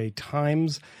Tampa Bay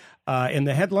Times, and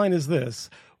the headline is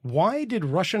this: why did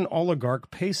Russian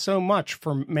oligarch pay so much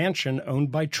for mansion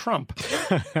owned by Trump?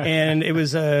 And it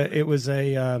was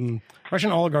a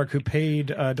Russian oligarch who paid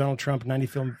Donald Trump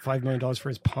 $95 million for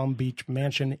his Palm Beach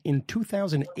mansion in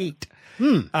 2008.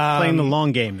 Playing the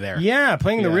long game there. Yeah,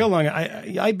 playing the real long.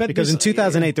 I bet because in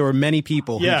 2008 there were many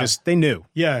people who they knew.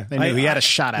 Yeah, they knew he had a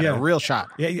shot at it, a real shot.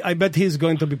 Yeah, I bet he's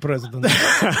going to be president.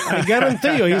 I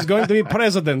guarantee you, he's going to be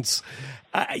president.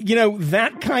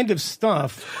 That kind of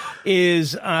stuff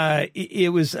is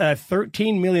it was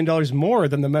 $13 million more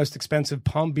than the most expensive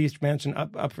Palm Beach mansion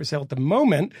up for sale at the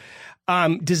moment.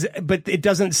 But it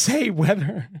doesn't say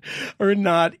whether or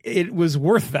not it was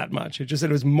worth that much. It just said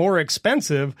it was more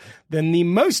expensive than the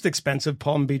most expensive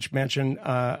Palm Beach mansion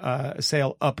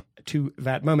sale up to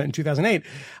that moment in 2008.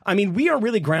 I mean, we are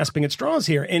really grasping at straws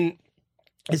here. And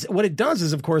what it does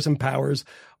is, of course, empowers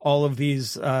all of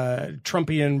these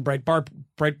Trumpian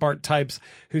Breitbart types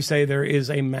who say there is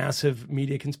a massive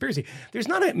media conspiracy. There's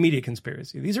not a media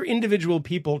conspiracy. These are individual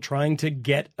people trying to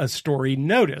get a story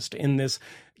noticed in this,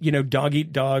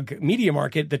 dog-eat-dog media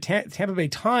market. The Tampa Bay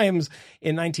Times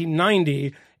in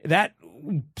 1990, that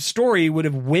story would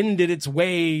have wended its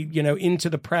way, into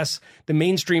the press, the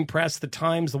mainstream press, the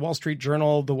Times, the Wall Street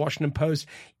Journal, the Washington Post,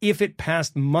 if it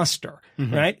passed muster,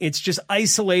 right? It's just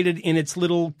isolated in its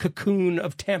little cocoon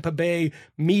of Tampa Bay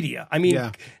media. I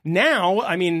mean, now,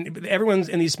 everyone's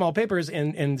in these small papers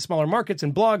and smaller markets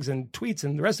and blogs and tweets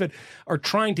and the rest of it are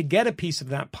trying to get a piece of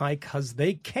that pie because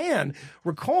they can.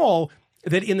 Recall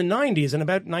that in the 90s, and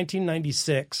about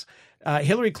 1996,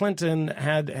 Hillary Clinton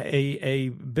had a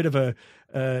bit of a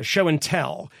show and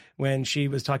tell when she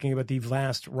was talking about the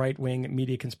vast right-wing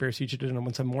media conspiracy she did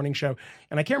on some morning show.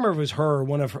 And I can't remember if it was her or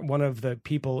one of the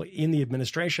people in the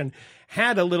administration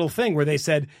had a little thing where they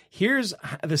said, here's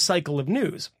the cycle of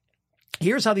news.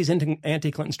 Here's how these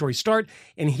anti-Clinton stories start,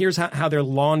 and here's how they're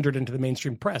laundered into the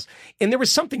mainstream press. And there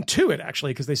was something to it,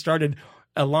 actually, because they started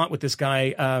a lot with this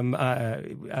guy,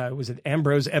 was it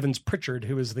Ambrose Evans Pritchard,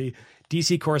 who was the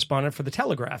D.C. correspondent for The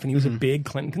Telegraph, and he was a big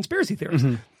Clinton conspiracy theorist.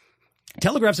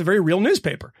 Telegraph's a very real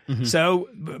newspaper. So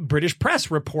British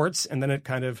press reports, and then it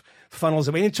kind of funnels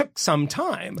away. And it took some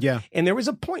time. Yeah. And there was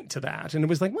a point to that. And it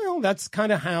was like, well, that's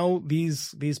kind of how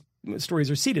these stories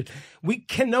are seeded. We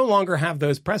can no longer have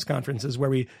those press conferences where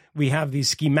we have the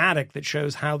schematic that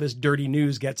shows how this dirty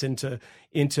news gets into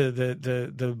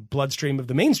the bloodstream of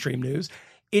the mainstream news.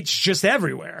 It's just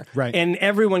everywhere. Right. And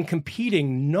everyone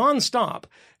competing nonstop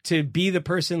to be the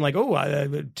person like,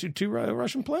 two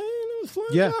Russian plane.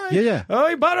 Yeah. Oh,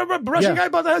 he bought a Russian guy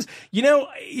bought the house.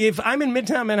 If I'm in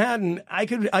Midtown Manhattan, I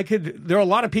could. There are a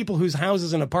lot of people whose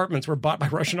houses and apartments were bought by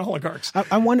Russian oligarchs.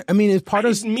 I wonder. Is part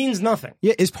of it means nothing.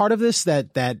 Yeah, is part of this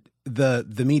that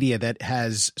the media that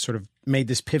has sort of made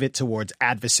this pivot towards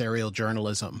adversarial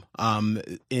journalism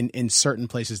in certain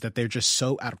places that they're just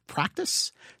so out of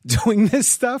practice doing this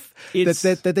stuff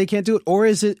that they can't do it, or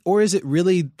is it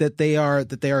really that they are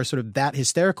sort of that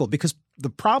hysterical? Because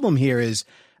the problem here is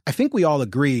I think we all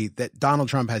agree that Donald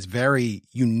Trump has very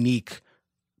unique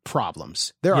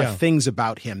problems. There are things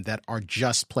about him that are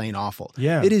just plain awful.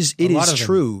 Yeah, it is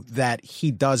true that he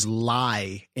does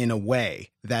lie in a way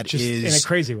that just in a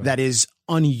crazy way. that is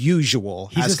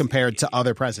unusual compared to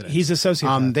other presidents. He's a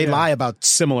sociopath. They lie about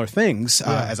similar things,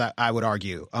 as I would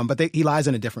argue, but he lies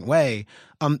in a different way.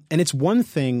 And it's one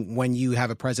thing when you have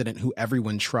a president who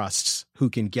everyone trusts, who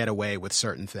can get away with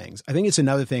certain things. I think it's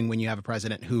another thing when you have a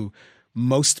president who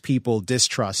most people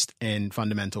distrust in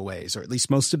fundamental ways, or at least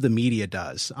most of the media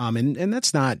does. And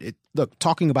that's not it. Look,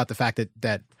 talking about the fact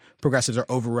that progressives are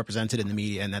overrepresented in the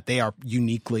media and that they are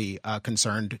uniquely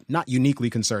concerned, not uniquely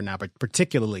concerned now, but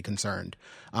particularly concerned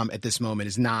at this moment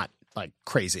is not like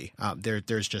crazy.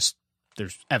 There's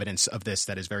evidence of this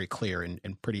that is very clear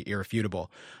and pretty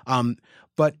irrefutable.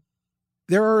 But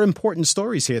there are important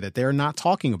stories here that they're not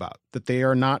talking about, that they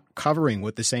are not covering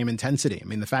with the same intensity. I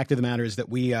mean, the fact of the matter is that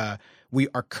we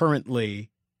are currently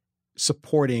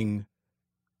supporting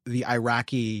the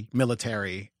Iraqi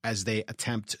military as they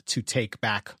attempt to take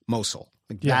back Mosul.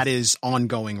 That is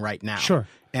ongoing right now. Sure.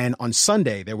 And on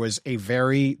Sunday, there was a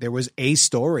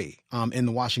story in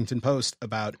the Washington Post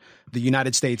about the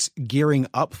United States gearing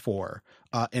up for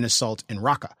an assault in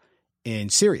Raqqa in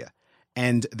Syria.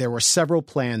 And there were several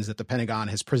plans that the Pentagon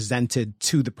has presented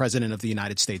to the President of the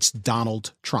United States,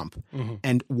 Donald Trump. Mm-hmm.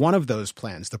 And one of those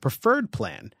plans, the preferred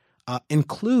plan,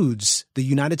 includes the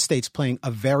United States playing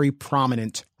a very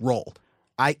prominent role,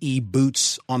 i.e.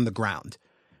 boots on the ground.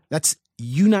 That's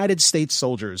United States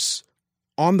soldiers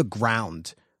on the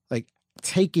ground, like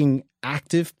taking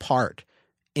active part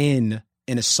in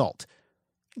an assault.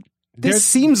 This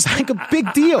seems like a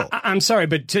big deal. I'm sorry,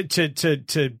 but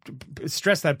to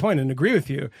stress that point and agree with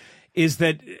you, is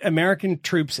that American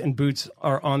troops and boots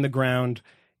are on the ground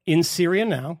in Syria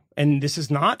now, and this is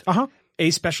not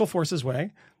a special forces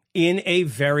way, in a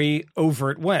very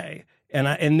overt way.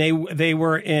 And they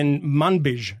were in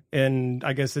Manbij, and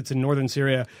I guess it's in northern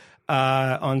Syria,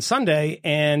 on Sunday,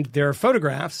 and there are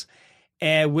photographs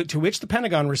to which the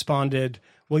Pentagon responded,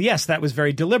 well, yes, that was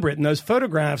very deliberate. And those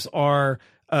photographs are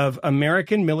of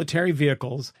American military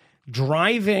vehicles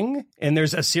driving, and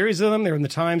there's a series of them. They're in the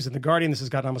Times and the Guardian. This has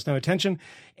gotten almost no attention,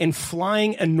 and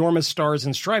flying enormous stars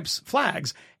and stripes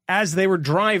flags as they were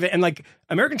driving. And like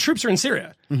American troops are in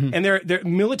Syria, and their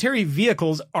military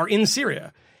vehicles are in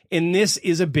Syria, and this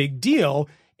is a big deal.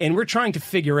 And we're trying to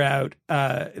figure out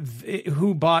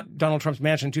who bought Donald Trump's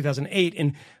mansion in 2008,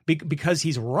 and because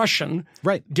he's Russian,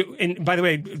 right? And by the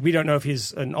way, we don't know if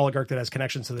he's an oligarch that has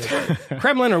connections to the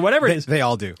Kremlin or whatever it is. They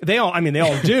all do. They all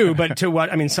do. But to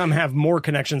what? I mean, some have more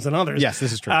connections than others. Yes,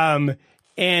 this is true.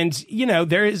 And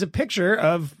there is a picture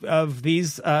of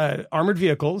these armored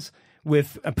vehicles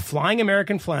with flying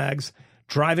American flags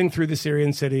driving through the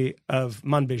Syrian city of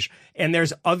Manbij, and there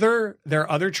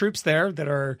are other troops there that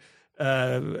are.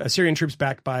 Syrian troops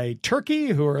backed by Turkey,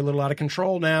 who are a little out of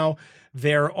control now.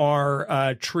 There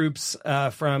are troops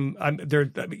from there.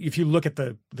 If you look at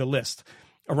the list,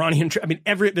 Iranian.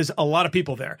 There's a lot of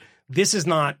people there. This is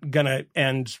not going to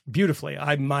end beautifully.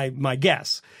 My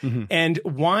guess. Mm-hmm. And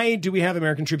why do we have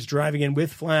American troops driving in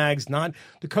with flags? Not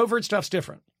the covert stuff's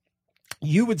different.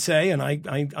 You would say, and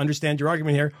I understand your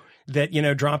argument here, that,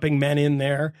 dropping men in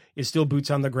there is still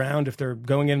boots on the ground if they're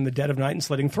going in the dead of night and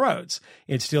slitting throats.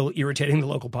 It's still irritating the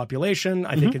local population.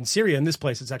 I think in Syria, in this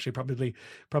place, it's actually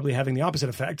probably having the opposite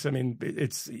effect. I mean,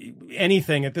 it's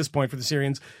anything at this point for the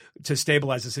Syrians to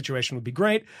stabilize the situation would be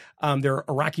great. There are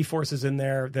Iraqi forces in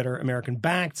there that are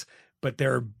American-backed, but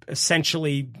they're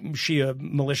essentially Shia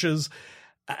militias.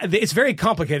 It's a very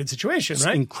complicated situation, right?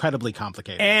 It's incredibly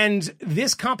complicated. And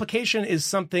this complication is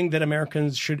something that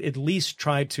Americans should at least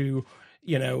try to,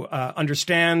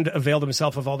 understand, avail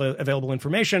themselves of all the available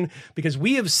information, because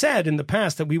we have said in the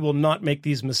past that we will not make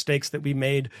these mistakes that we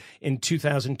made in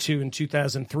 2002 and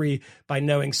 2003 by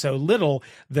knowing so little.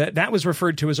 That was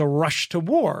referred to as a rush to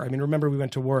war. I mean, remember we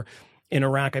went to war in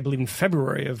Iraq, I believe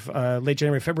in late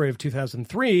January, February of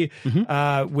 2003,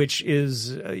 which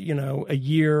is,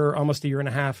 almost a year and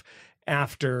a half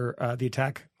after the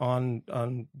attack on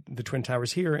the Twin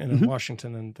Towers here in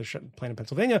Washington and the plane in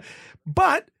Pennsylvania.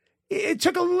 But it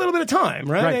took a little bit of time,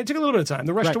 right? It took a little bit of time.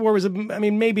 The rush to war was,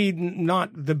 maybe not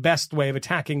the best way of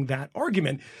attacking that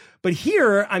argument. But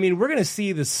here, we're going to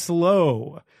see the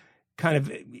slow kind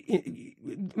of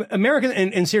American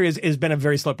and Syria has been a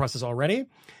very slow process already.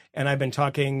 And I've been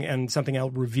talking, and something I'll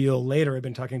reveal later, I've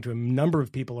been talking to a number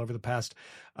of people over the past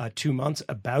 2 months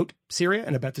about Syria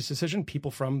and about this decision,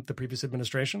 people from the previous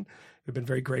administration who've been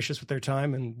very gracious with their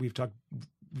time. And we've talked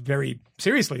very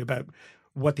seriously about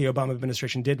what the Obama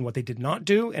administration did and what they did not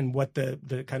do, and what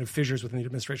the kind of fissures within the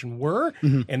administration were.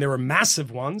 Mm-hmm. And there were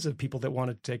massive ones of people that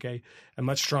wanted to take a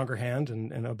much stronger hand,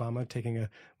 and Obama taking a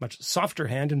much softer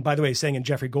hand. And by the way, saying in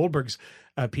Jeffrey Goldberg's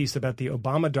piece about the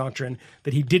Obama doctrine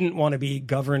that he didn't want to be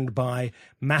governed by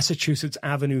Massachusetts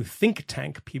Avenue think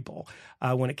tank people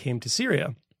when it came to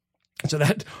Syria. So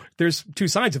that there's two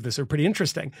sides of this that are pretty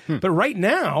interesting. But right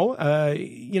now,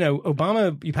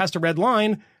 Obama, you passed a red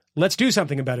line. Let's do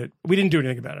something about it. We didn't do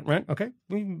anything about it, right? Okay.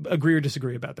 We agree or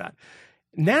disagree about that.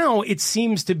 Now it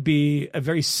seems to be a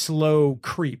very slow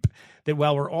creep that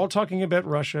while we're all talking about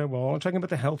Russia, we're all talking about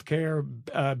the healthcare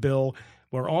bill,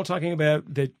 we're all talking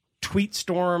about the tweet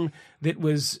storm that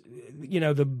was,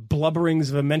 the blubberings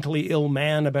of a mentally ill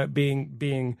man about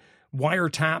being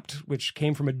wiretapped, which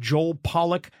came from a Joel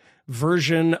Pollak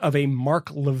version of a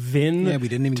Mark Levin. Yeah, we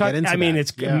didn't even get into that. I mean,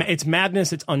 it's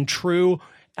madness. It's untrue.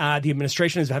 The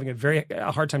administration is having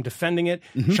a hard time defending it.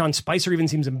 Mm-hmm. Sean Spicer even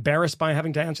seems embarrassed by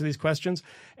having to answer these questions,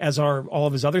 as are all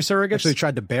of his other surrogates. Actually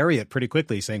tried to bury it pretty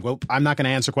quickly, saying, well, I'm not going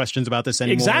to answer questions about this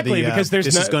anymore. Exactly, because this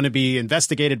is going to be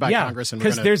investigated by Congress.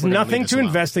 Because there's nothing to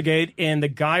investigate, and the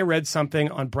guy read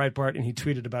something on Breitbart, and he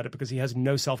tweeted about it because he has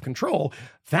no self-control.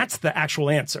 That's the actual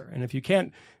answer. And if you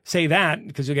can't say that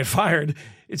because you'll get fired,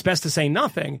 it's best to say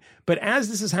nothing. But as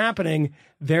this is happening,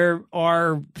 there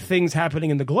are things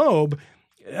happening in the globe.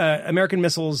 American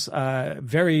missiles,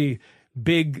 very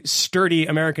big, sturdy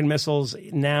American missiles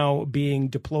now being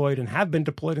deployed and have been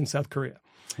deployed in South Korea.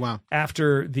 Wow.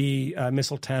 After the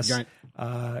missile tests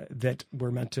that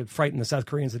were meant to frighten the South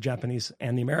Koreans, the Japanese,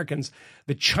 and the Americans.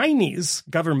 The Chinese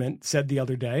government said the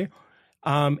other day,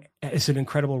 it's an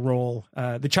incredible role.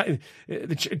 The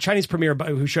Chinese premier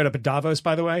who showed up at Davos,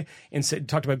 by the way, and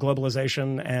talked about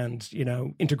globalization and,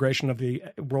 integration of the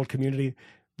world community.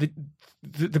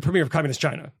 The premier of Communist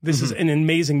China. This is an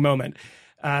amazing moment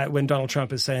when Donald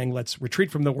Trump is saying, let's retreat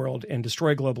from the world and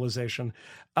destroy globalization.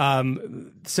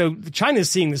 So China is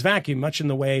seeing this vacuum much in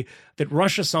the way that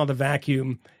Russia saw the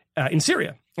vacuum in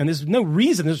Syria. And there's no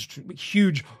reason, there's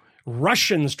huge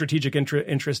Russian strategic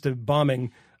interest of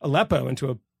bombing Aleppo into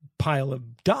a pile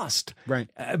of dust, right?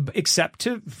 Except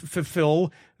to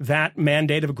fulfill that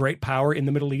mandate of a great power in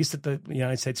the Middle East that the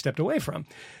United States stepped away from.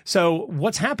 So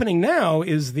what's happening now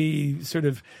is the sort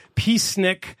of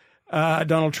peacenik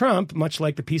Donald Trump, much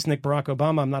like the peacenik Barack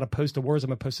Obama. I'm not opposed to wars.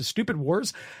 I'm opposed to stupid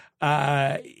wars.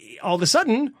 All of a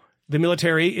sudden, the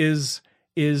military is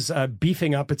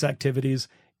beefing up its activities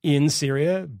in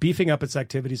Syria, beefing up its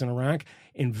activities in Iraq,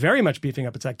 and very much beefing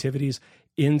up its activities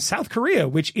in South Korea,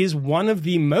 which is one of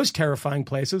the most terrifying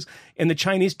places. And the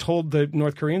Chinese told the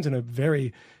North Koreans in a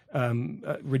very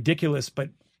ridiculous but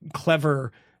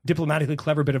clever, diplomatically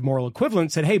clever bit of moral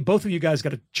equivalence, said, hey, both of you guys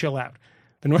got to chill out.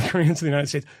 The North Koreans and the United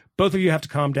States, both of you have to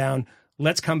calm down.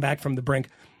 Let's come back from the brink.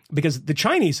 Because the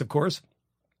Chinese, of course,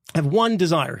 have one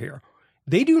desire here.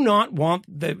 They do not want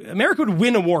America would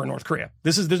win a war in North Korea.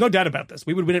 There's no doubt about this.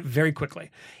 We would win it very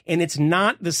quickly. And it's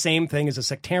not the same thing as a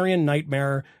sectarian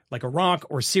nightmare like Iraq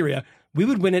or Syria. We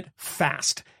would win it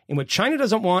fast. And what China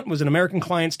doesn't want was an American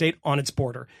client state on its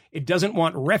border. It doesn't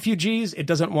want refugees. It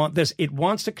doesn't want this. It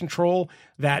wants to control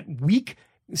that weak,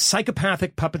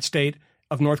 psychopathic puppet state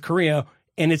of North Korea.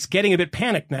 And it's getting a bit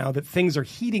panicked now that things are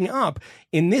heating up.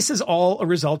 And this is all a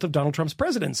result of Donald Trump's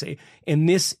presidency. And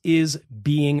this is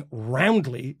being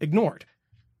roundly ignored.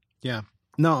 Yeah.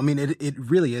 No, I mean, it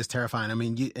really is terrifying. I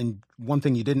mean, and one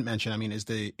thing you didn't mention, I mean, is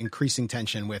the increasing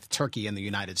tension with Turkey and the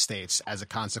United States as a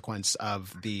consequence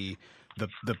of the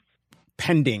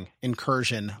pending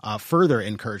incursion, further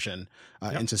incursion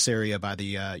into Syria by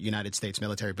the United States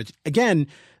military. But again,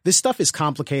 this stuff is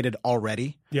complicated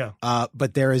already. Yeah.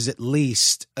 But there is at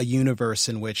least a universe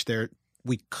in which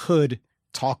we could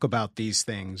talk about these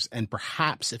things, and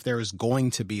perhaps if there is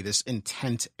going to be this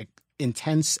intense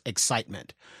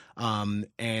excitement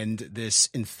and this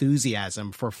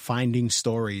enthusiasm for finding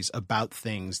stories about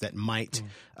things that might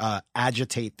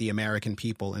agitate the American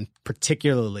people, and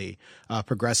particularly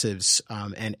progressives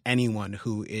and anyone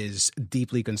who is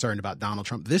deeply concerned about Donald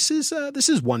Trump. This is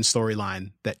one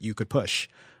storyline that you could push,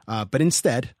 but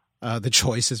instead the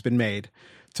choice has been made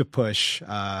to push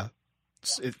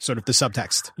sort of the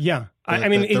subtext. Yeah.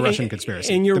 The Russian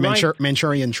conspiracy, and you're the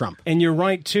Manchurian Trump. And you're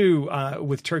right, too,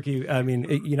 with Turkey. I mean,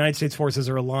 United States forces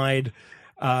are allied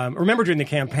Remember during the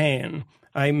campaign,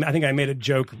 I think I made a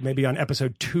joke maybe on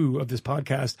episode 2 of this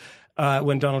podcast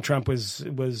when Donald Trump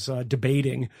was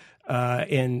debating,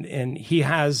 and he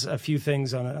has a few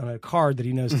things on a card that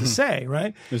he knows to say,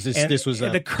 right? This was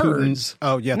the Kurds.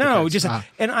 Oh yeah, no, just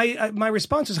and I my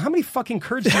response was, how many fucking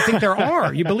Kurds do you think there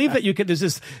are? You believe that there's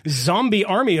this zombie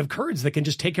army of Kurds that can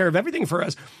just take care of everything for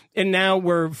us, and now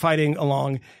we're fighting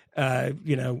along.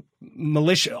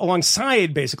 Militia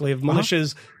alongside basically of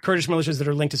militias, Kurdish militias that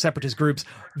are linked to separatist groups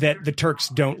that the Turks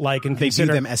don't like and they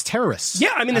consider view them as terrorists.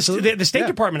 Yeah, I mean the State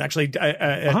Department actually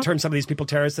termed some of these people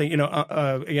terrorists.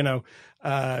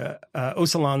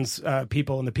 Öcalan's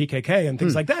people in the PKK and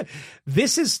things like that.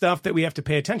 This is stuff that we have to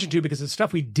pay attention to because it's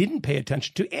stuff we didn't pay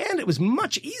attention to, and it was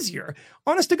much easier.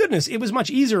 Honest to goodness, it was much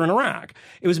easier in Iraq.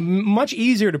 It was much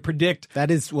easier to predict.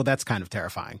 That's kind of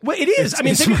terrifying. Well, it is.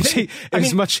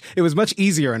 It was much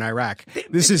easier in Iraq.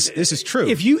 This is true.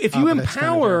 If you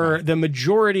empower the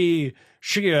majority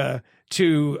Shia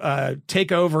to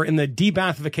take over in the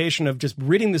de-Baathification of just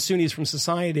ridding the Sunnis from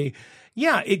society,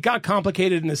 yeah, it got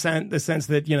complicated in the sense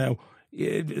that,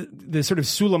 the sort of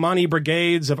Soleimani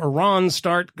brigades of Iran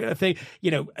start thing.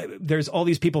 There's all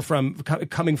these people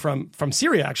coming from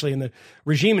Syria, actually, and the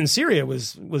regime in Syria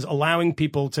was allowing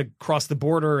people to cross the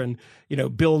border and,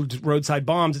 build roadside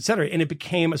bombs, et cetera. And it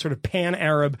became a sort of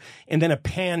pan-Arab and then a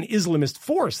pan-Islamist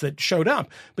force that showed up.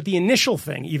 But the initial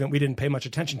thing, even we didn't pay much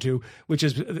attention to, which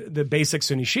is the basic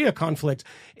Sunni-Shia conflict.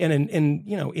 And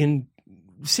in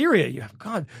Syria, you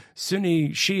have, Sunni,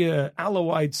 Shia,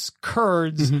 Alawites,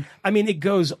 Kurds. I mean, it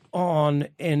goes on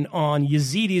and on.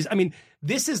 Yazidis. I mean,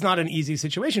 this is not an easy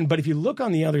situation. But if you look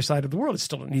on the other side of the world, it's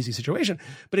still an easy situation.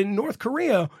 But in North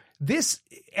Korea,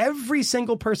 every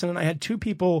single person, and I had 2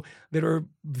 people that are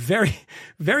very,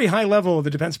 very high level of the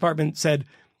Defense Department said,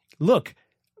 look,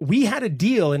 we had a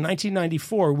deal in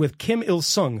 1994 with Kim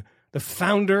Il-sung, the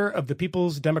founder of the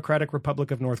People's Democratic Republic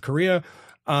of North Korea,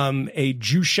 a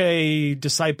Juche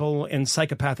disciple and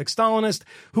psychopathic Stalinist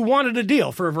who wanted a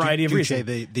deal for a variety of reasons.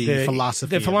 The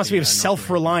philosophy of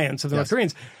self-reliance of the North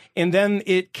Koreans. And then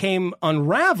it came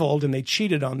unraveled, and they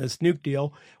cheated on this nuke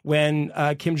deal when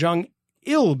Kim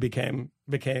Jong-il became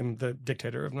the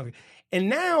dictator of North Korea. And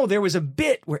now there was a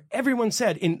bit where everyone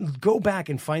said, and go back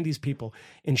and find these people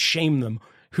and shame them,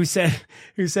 who said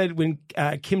when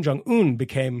Kim Jong-un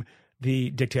became the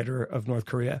dictator of North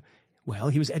Korea, well,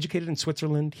 he was educated in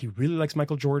Switzerland. He really likes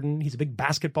Michael Jordan. He's a big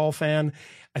basketball fan.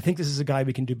 I think this is a guy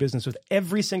we can do business with.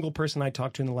 Every single person I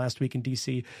talked to in the last week in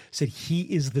D.C. said he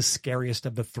is the scariest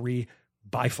of the 3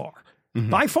 by far.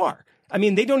 By far. I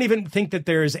mean, they don't even think that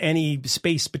there's any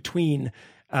space between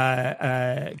Kim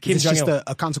Jong-il. It's just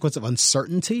a consequence of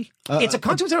uncertainty? It's a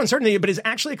consequence of uncertainty, but it's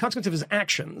actually a consequence of his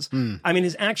actions. I mean,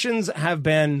 his actions have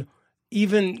been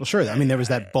even... Well, sure. I mean, there was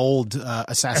that bold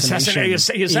assassination. He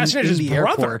assassinated his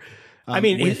brother. Airport.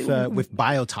 With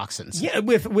biotoxins,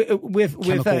 with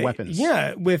chemical weapons,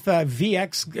 with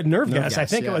VX nerve gas, I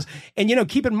think it was. And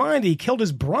keep in mind, he killed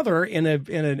his brother in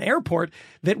an airport.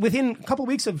 That within a couple of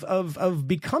weeks of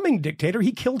becoming dictator,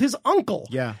 he killed his uncle.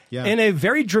 In a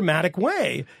very dramatic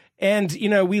way. And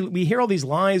we hear all these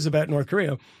lies about North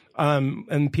Korea.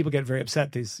 And people get very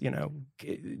upset.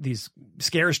 These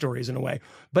scare stories in a way,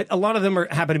 but a lot of them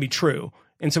happen to be true.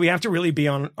 And so we have to really be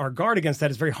on our guard against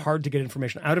that. It's very hard to get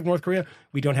information out of North Korea.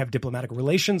 We don't have diplomatic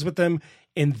relations with them.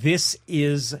 And this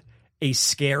is a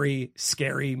scary,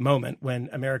 scary moment when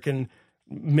American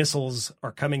missiles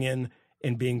are coming in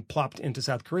and being plopped into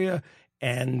South Korea.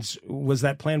 And was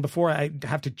that planned before? I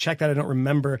have to check that. I don't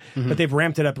remember. But they've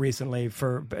ramped it up recently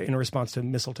in response to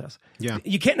missile tests. Yeah.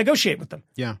 You can't negotiate with them.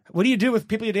 Yeah. What do you do with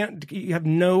people you have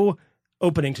no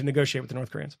opening to negotiate with the North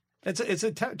Koreans? It's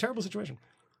a terrible situation.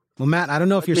 Well, Matt, I don't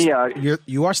know if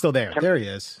you are still there. There he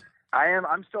is. I am.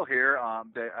 I'm still here. I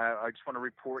just want to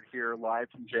report here live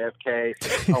from JFK.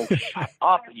 Oh, shut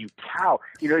up, you cow!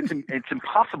 It's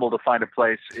impossible to find a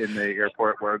place in the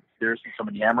airport where there isn't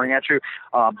someone yammering at you.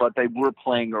 But they were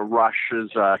playing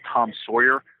Rush's Tom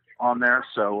Sawyer on there,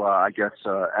 so I guess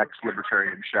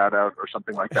ex-libertarian shout out or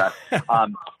something like that.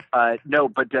 No,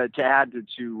 but to add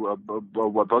to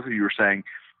what both of you were saying.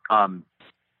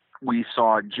 We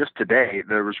saw just today,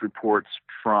 there was reports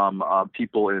from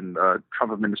people in the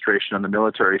Trump administration on the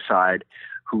military side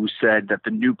who said that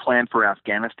the new plan for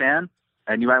Afghanistan,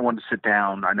 and you might want to sit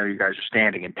down, I know you guys are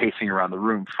standing and pacing around the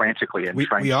room frantically and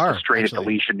trying to straight at the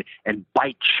leash and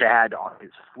bite Chad on his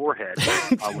forehead,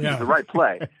 which is the right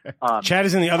play. Chad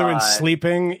is in the other end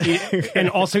sleeping and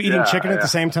also eating chicken at the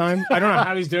same time. I don't know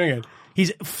how he's doing it.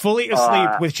 He's fully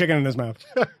asleep with chicken in his mouth.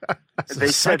 They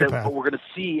said that what we're going to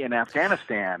see in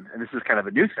Afghanistan, and this is kind of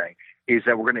a new thing, is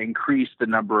that we're going to increase the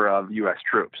number of U.S.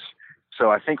 troops. So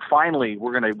I think finally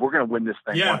we're gonna win this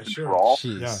thing once and for all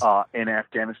in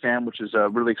Afghanistan, which is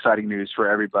really exciting news for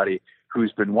everybody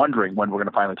who's been wondering when we're going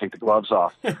to finally take the gloves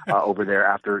off over there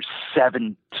after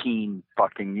 17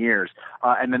 fucking years.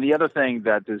 And then the other thing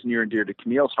that is near and dear to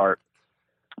Camille's heart,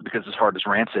 because his heart is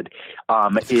rancid,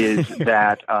 is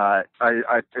that I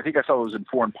think I saw it was in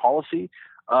Foreign Policy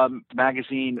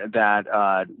magazine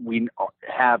that we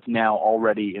have now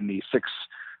already in the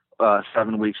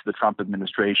 7 weeks of the Trump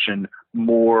administration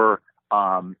more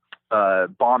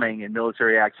bombing and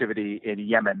military activity in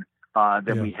Yemen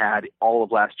than we had all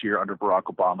of last year under Barack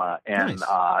Obama, and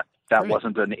that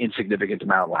wasn't an insignificant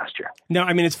amount last year. No,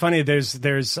 I mean, it's funny.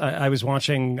 There's I was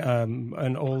watching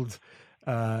an old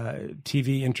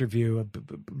TV interview,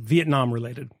 Vietnam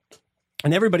related,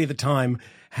 and everybody at the time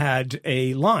had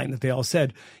a line that they all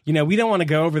said, we don't want to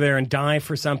go over there and die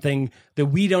for something that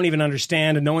we don't even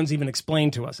understand and no one's even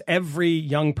explained to us. Every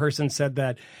young person said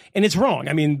that, and it's wrong.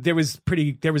 I mean, there was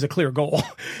a clear goal,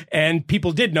 and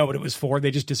people did know what it was for.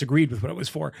 They just disagreed with what it was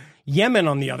for. Yemen,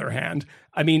 on the other hand,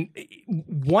 I mean,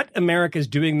 what America is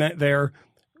doing there,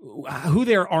 who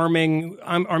they're arming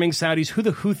Saudis, who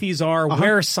the Houthis are,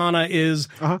 where Sana'a is,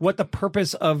 what the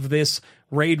purpose of this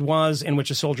raid was, in which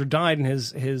a soldier died and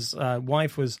his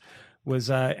wife was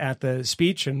at the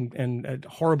speech, and a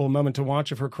horrible moment to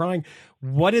watch of her crying.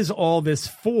 What is all this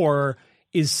for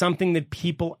is something that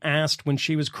people asked when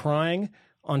she was crying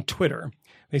on Twitter.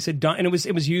 They said, and it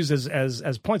was used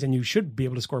as points, and you should be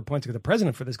able to score points to the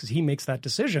president for this because he makes that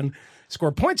decision.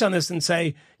 Score points on this and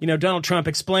say, Donald Trump,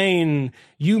 explain,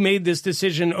 you made this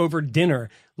decision over dinner.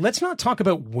 Let's not talk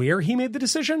about where he made the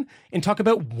decision and talk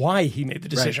about why he made the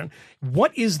decision. Right.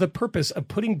 What is the purpose of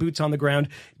putting boots on the ground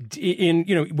in,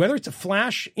 whether it's a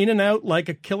flash in and out like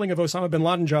a killing of Osama bin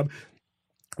Laden job?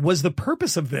 Was the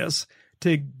purpose of this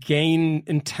to gain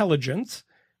intelligence?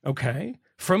 Okay.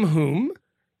 From whom?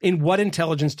 In what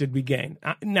intelligence did we gain?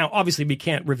 Now, obviously, we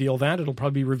can't reveal that. It'll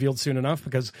probably be revealed soon enough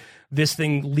because this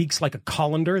thing leaks like a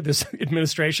colander, this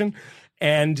administration.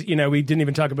 And, we didn't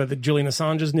even talk about the Julian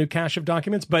Assange's new cache of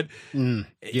documents. But,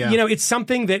 it's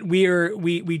something that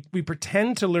we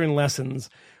pretend to learn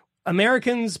lessons.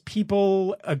 Americans,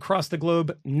 people across the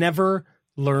globe, never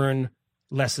learn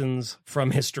lessons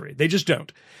from history. They just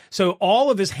don't. So all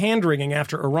of this hand-wringing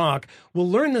after Iraq will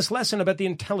learn this lesson about the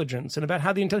intelligence and about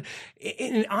how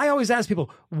and I always ask people,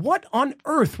 what on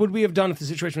earth would we have done if the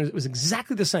situation was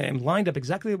exactly the same, lined up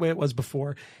exactly the way it was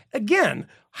before? Again,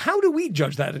 how do we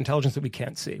judge that intelligence that we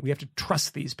can't see? We have to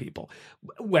trust these people.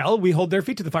 Well, we hold their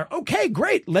feet to the fire. Okay,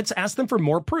 great. Let's ask them for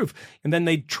more proof. And then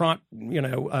they trot,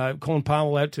 Colin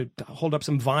Powell out to hold up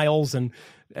some vials and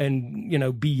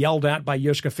be yelled at by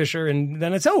Yoshka Fisher, and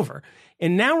then it's over.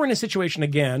 And now we're in a situation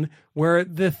again where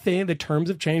the terms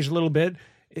have changed a little bit.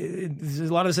 A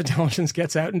lot of this intelligence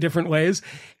gets out in different ways,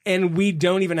 and we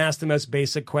don't even ask the most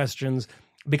basic questions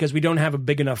because we don't have a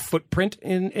big enough footprint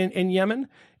in Yemen,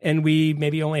 and we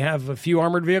maybe only have a few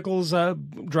armored vehicles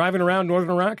driving around northern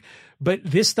Iraq. But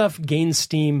this stuff gains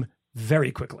steam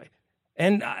very quickly.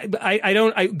 And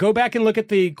I go back and look at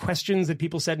the questions that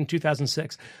people said in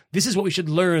 2006. This is what we should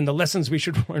learn, the lessons we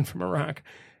should learn from Iraq.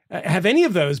 Have any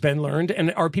of those been learned?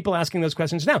 And are people asking those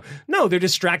questions now? No, they're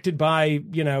distracted by,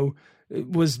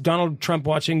 was Donald Trump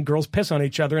watching girls piss on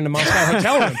each other in the Moscow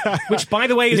hotel room? Which, by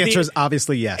the way, is the answer is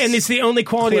obviously yes. And it's the only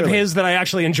quality of his that I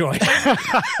actually enjoy.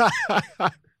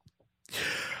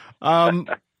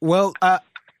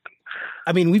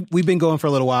 I mean, we've been going for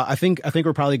a little while. I think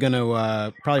we're probably going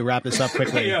to wrap this up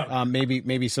quickly. Yeah.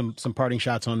 Maybe some parting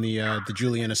shots on the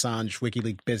Julian Assange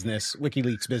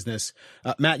WikiLeaks business.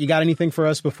 Matt, you got anything for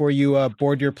us before you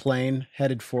board your plane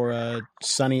headed for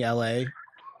sunny LA?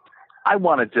 I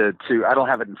wanted to. I don't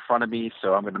have it in front of me,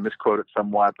 so I'm going to misquote it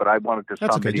somewhat. But I wanted to.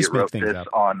 That's somebody okay. Just wrote this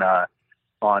on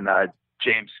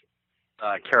James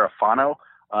Carafano,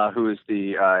 who is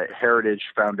the Heritage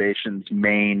Foundation's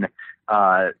main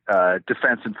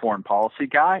defense and foreign policy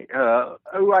guy,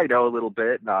 who I know a little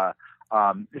bit.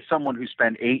 Is someone who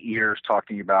spent 8 years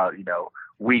talking about,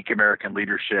 weak American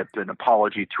leadership and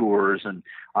apology tours, and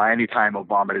anytime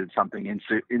Obama did something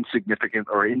insignificant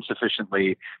or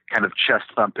insufficiently kind of chest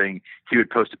thumping, he would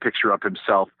post a picture of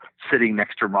himself sitting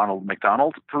next to Ronald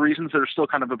McDonald for reasons that are still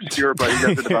kind of obscure, but he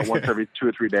does it about once every 2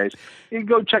 or 3 days. You can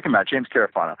go check him out, James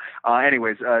Carafano.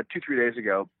 2-3 days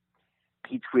ago,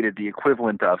 he tweeted the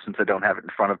equivalent of, since I don't have it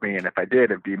in front of me, and if I did,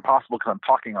 it'd be impossible because I'm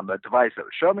talking on the device that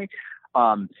would show me,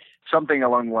 something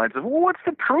along the lines of, well, what's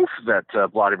the proof that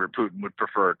Vladimir Putin would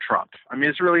prefer Trump? I mean,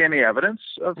 is there really any evidence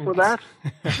for that?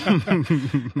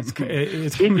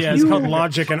 It's called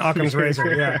logic and Occam's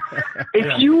razor. Yeah.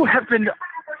 If you have been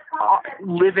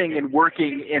living and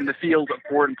working in the field of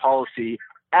foreign policy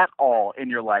at all in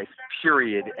your life,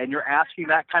 period, and you're asking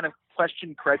that kind of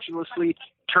question credulously,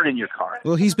 turn in your car.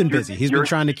 Well, he's been busy. He's been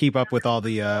trying to keep up with all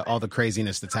the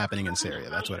craziness that's happening in Syria.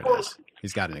 That's what it is.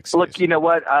 He's got an excuse. Look, you know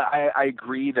what? I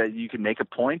agree that you can make a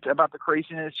point about the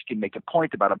craziness. You can make a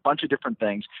point about a bunch of different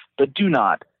things, but do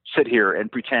not sit here and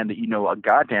pretend that you know a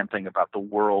goddamn thing about the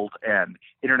world and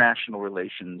international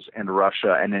relations and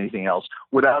Russia and anything else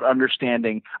without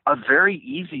understanding a very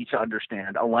easy to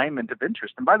understand alignment of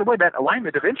interest. And by the way, that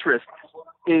alignment of interest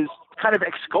is kind of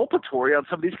exculpatory on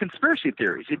some of these conspiracy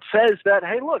theories. It says that,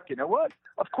 hey, look, you know what?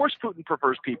 Of course Putin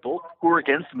prefers people who are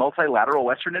against multilateral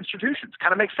Western institutions.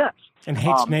 Kind of makes sense. And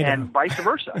hates NATO. And vice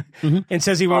versa. And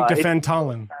says he won't defend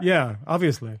Tallinn. Yeah,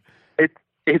 obviously.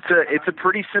 It's a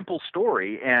pretty simple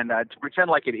story, and to pretend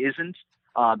like it isn't,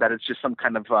 that it's just some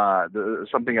kind of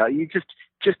something you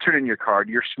just turn in your card.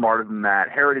 You're smarter than that.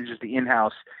 Heritage is the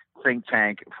in-house think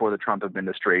tank for the Trump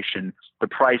administration. The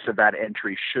price of that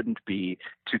entry shouldn't be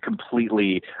to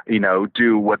completely,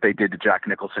 do what they did to Jack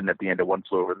Nicholson at the end of One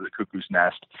Flew Over the Cuckoo's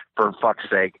Nest. For fuck's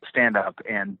sake, stand up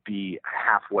and be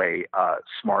halfway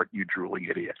smart, you drooling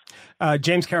idiot.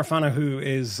 James Carafano, who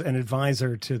is an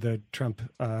advisor to the Trump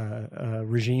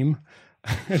regime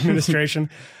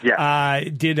administration,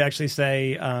 did actually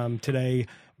say today,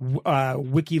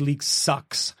 WikiLeaks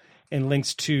sucks. And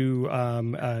links to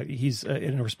he's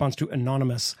in a response to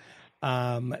Anonymous,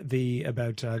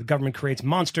 the government creates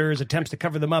monsters, attempts to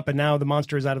cover them up, and now the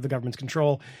monster is out of the government's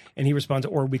control. And he responds,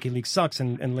 or WikiLeaks sucks,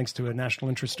 and links to a national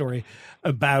interest story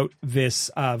about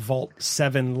this Vault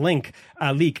 7 leak.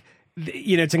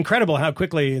 It's incredible how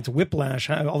quickly it's whiplash.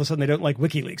 How all of a sudden they don't like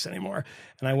WikiLeaks anymore.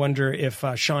 And I wonder if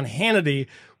Sean Hannity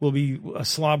will be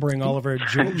slobbering all over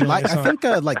Julian Assange. I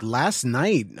think last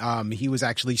night he was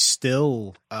actually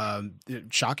still,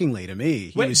 shockingly to me,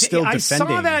 he was still defending.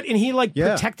 I saw that, and he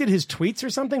protected his tweets or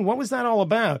something. What was that all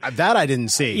about? That I didn't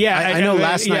see. Yeah, I know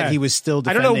last night he was still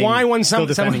defending. I don't know why when someone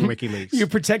WikiLeaks. You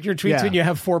protect your tweets when you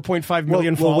have 4.5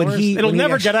 million followers. It'll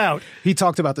never get out. He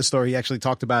talked about the story. He actually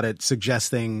talked about it,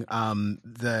 suggesting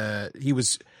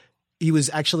he was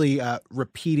actually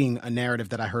repeating a narrative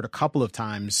that I heard a couple of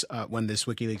times when this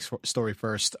WikiLeaks story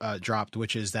first dropped,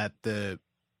 which is that the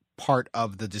part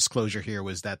of the disclosure here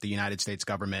was that the United States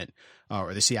government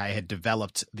or the CIA had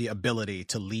developed the ability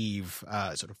to leave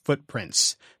sort of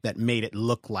footprints that made it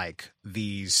look like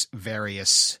these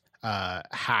various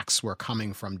hacks were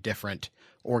coming from different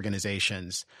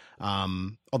organizations.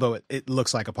 Although it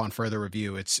looks like upon further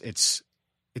review,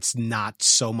 it's not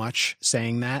so much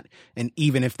saying that. And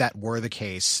even if that were the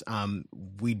case,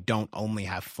 we don't only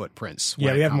have footprints. We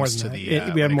have more than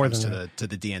that. We have more than that. To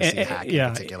the DNC hack in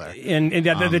particular. And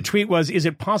the tweet was, is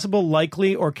it possible,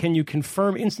 likely, or can you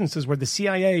confirm instances where the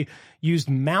CIA used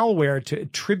malware to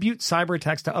attribute cyber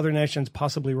attacks to other nations,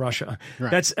 possibly Russia?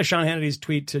 Right. That's Sean Hannity's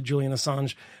tweet to Julian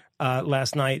Assange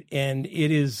last night, and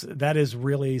that is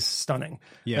really stunning.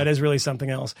 Yeah. That is really something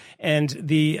else. And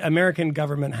the American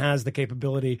government has the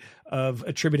capability of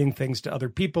attributing things to other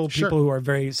people. Sure. People who are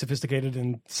very sophisticated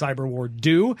in cyber war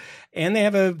do, and they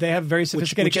have very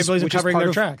sophisticated capabilities of covering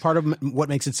their tracks. Part of what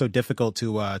makes it so difficult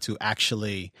to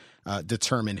actually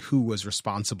determine who was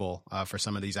responsible for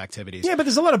some of these activities. Yeah, but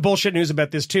there's a lot of bullshit news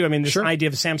about this too. I mean, this idea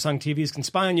of Samsung TVs can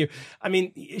spy on you. I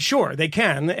mean, sure, they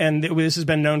can, and this has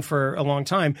been known for a long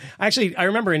time. I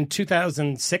remember in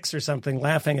 2006 or something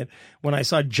laughing at when I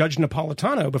saw Judge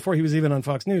Napolitano, before he was even on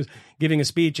Fox News, giving a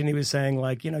speech, and he was saying,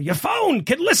 like, your phone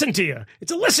can listen to you.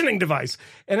 It's a listening device.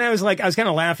 And I was kind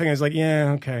of laughing. I was like,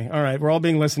 yeah, okay, all right, we're all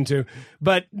being listened to.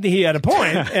 But he had a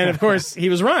point, and of course he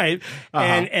was right.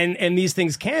 And these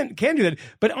things can do that.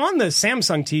 But on the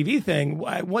Samsung TV thing,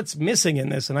 what's missing in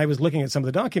this, and I was looking at some of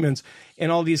the documents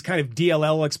and all these kind of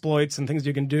DLL exploits and things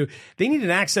you can do, they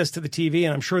needed access to the TV,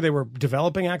 and I'm sure they were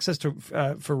developing access to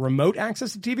for remote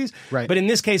access to TVs. Right. But in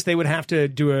this case, they would have to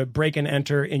do a break and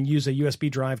enter and use a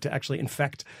USB drive to actually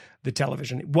infect the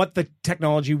television, what the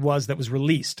technology was that was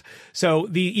released. So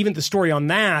even the story on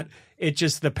that, it's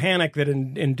just the panic that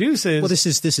induces. Well, this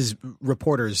is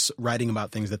reporters writing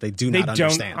about things that they don't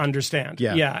understand.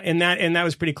 Yeah. And that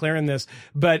was pretty clear in this.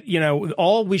 But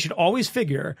we should always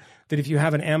figure that if you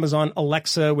have an Amazon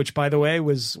Alexa, which by the way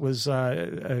was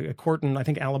a court in I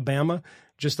think Alabama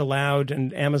just allowed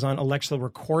an Amazon Alexa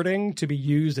recording to be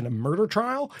used in a murder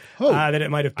trial. That it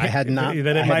might have. I had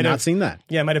not seen that.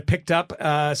 Yeah, it might have picked up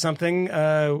something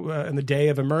in the day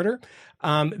of a murder.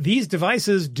 These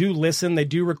devices do listen, they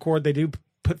do record, they do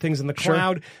put things in the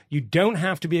cloud. Sure. You don't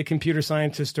have to be a computer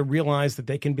scientist to realize that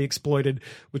they can be exploited,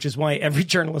 which is why every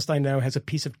journalist I know has a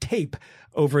piece of tape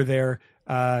over their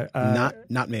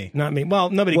Not me. Not me. Well,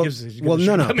 nobody gives a shit.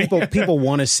 No. People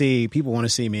want to see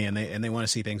me, and they want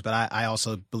to see things. But I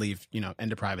also believe,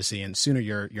 end of privacy, and sooner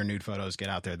your nude photos get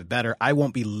out there, the better. I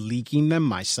won't be leaking them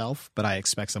myself, but I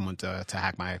expect someone to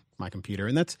hack my computer,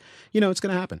 and that's it's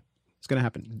going to happen. It's going to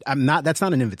happen. That's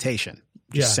not an invitation.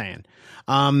 Just saying.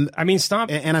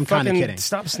 Stop. And I'm kind of kidding.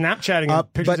 Stop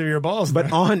Snapchatting pictures of your balls.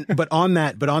 But on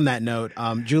that note,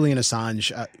 Julian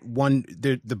Assange,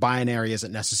 the binary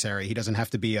isn't necessary. He doesn't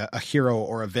have to be a hero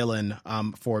or a villain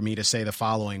for me to say the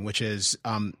following, which is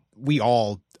we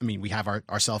have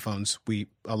our cell phones.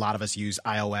 A lot of us use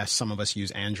iOS. Some of us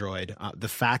use Android. The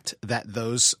fact that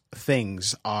those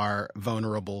things are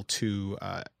vulnerable to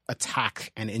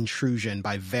attack and intrusion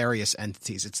by various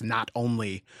entities. It's not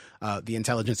only the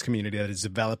intelligence community that is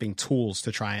developing tools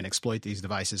to try and exploit these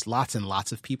devices. Lots and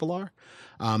lots of people are.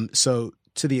 So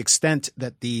to the extent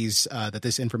that that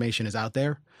this information is out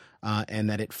there, and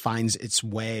that it finds its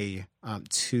way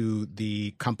to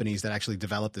the companies that actually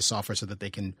develop the software so that they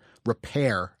can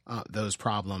repair those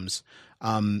problems,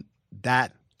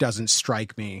 that doesn't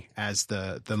strike me as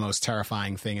the most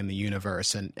terrifying thing in the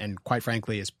universe, and quite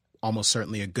frankly is almost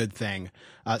certainly a good thing.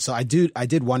 So I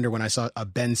did wonder when I saw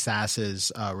Ben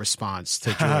Sass's response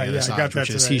to Julian Assange, which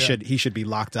is he should be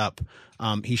locked up.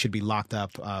 He should be locked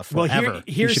up forever.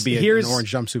 He should be in an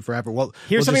orange jumpsuit forever. Well,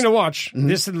 here's something to watch. Mm-hmm.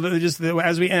 This just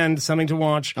as we end, something to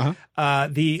watch.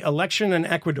 The election in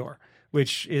Ecuador,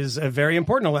 which is a very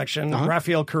important election.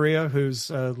 Rafael Correa, who's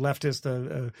leftist,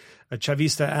 a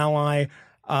Chavista ally.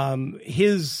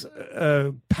 His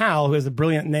pal, who has the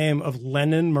brilliant name of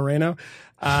Lenin Moreno,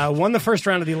 won the first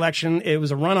round of the election. It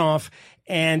was a runoff,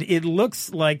 and it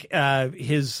looks like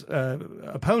his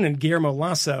opponent, Guillermo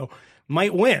Lasso,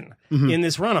 might win in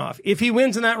this runoff. If he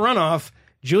wins in that runoff,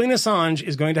 Julian Assange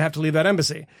is going to have to leave that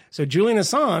embassy. So Julian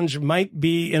Assange might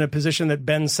be in a position that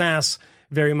Ben Sass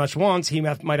very much wants. He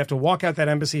might have to walk out that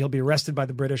embassy. He'll be arrested by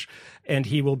the British, and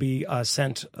he will be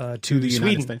sent to the Sweden.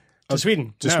 United States. To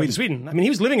Sweden. To Sweden. I mean, he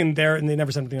was living in there, and they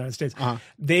never sent him to the United States.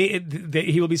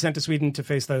 He will be sent to Sweden to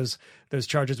face those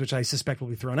charges, which I suspect will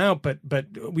be thrown out. But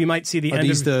we might see the end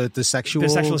of the sexual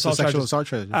assault charges.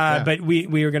 But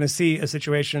we are going to see a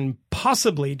situation,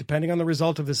 possibly, depending on the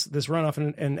result of this runoff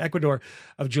in Ecuador,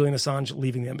 of Julian Assange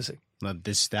leaving the embassy.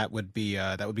 That would be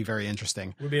very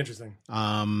interesting. Would be interesting.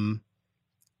 All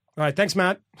right, thanks,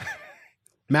 Matt.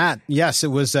 Matt, yes, it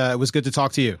was good to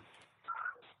talk to you.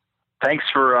 Thanks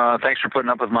for putting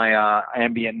up with my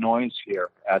ambient noise here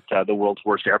at the world's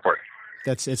worst airport.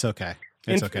 It's okay.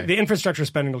 It's okay. The infrastructure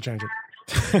spending will change it.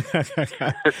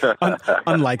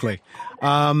 Unlikely.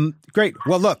 Great.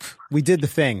 Well, look, we did the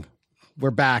thing.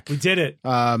 We're back. We did it.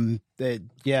 That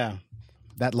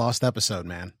lost episode,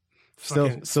 man.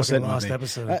 Still sitting lost with me.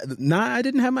 Episode. I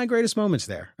didn't have my greatest moments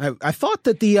there. I thought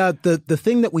that the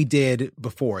thing that we did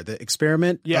before, the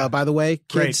experiment, by the way,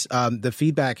 kids, the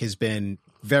feedback has been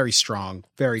very strong,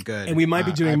 very good. And we might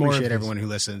be doing more. I appreciate everyone who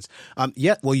listens.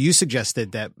 Well, you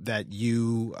suggested that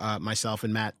you, myself,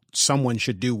 and Matt, someone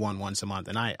should do one once a month,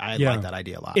 and I like that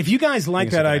idea a lot. If you guys like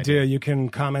that idea, you can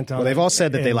comment on it. Well, they've all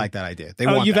said that they like that idea. They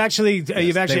want you've that. actually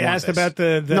asked about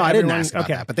the No, I didn't ask about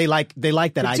that, but they like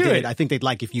that I did it. I think they'd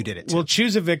like if you did it too. We'll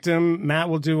choose a victim. Matt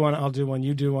will do one, I'll do one,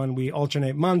 you do one. We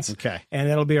alternate months. Okay. And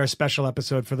that'll be our special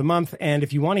episode for the month. And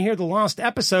if you want to hear the lost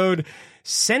episode,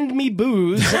 send me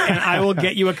booze and I will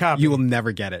get you a copy. You will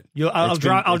never get it. I'll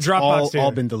Dropbox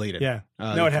all been deleted. Yeah.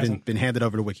 No, it hasn't. Been handed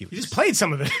over to WikiLeaks. You just played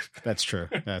some of it. That's true.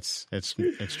 It's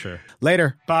true.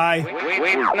 Later. Bye.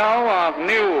 We know of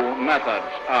new methods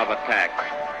of attack.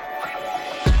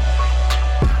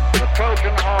 The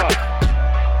Trojan horse,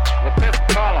 the fifth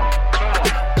column.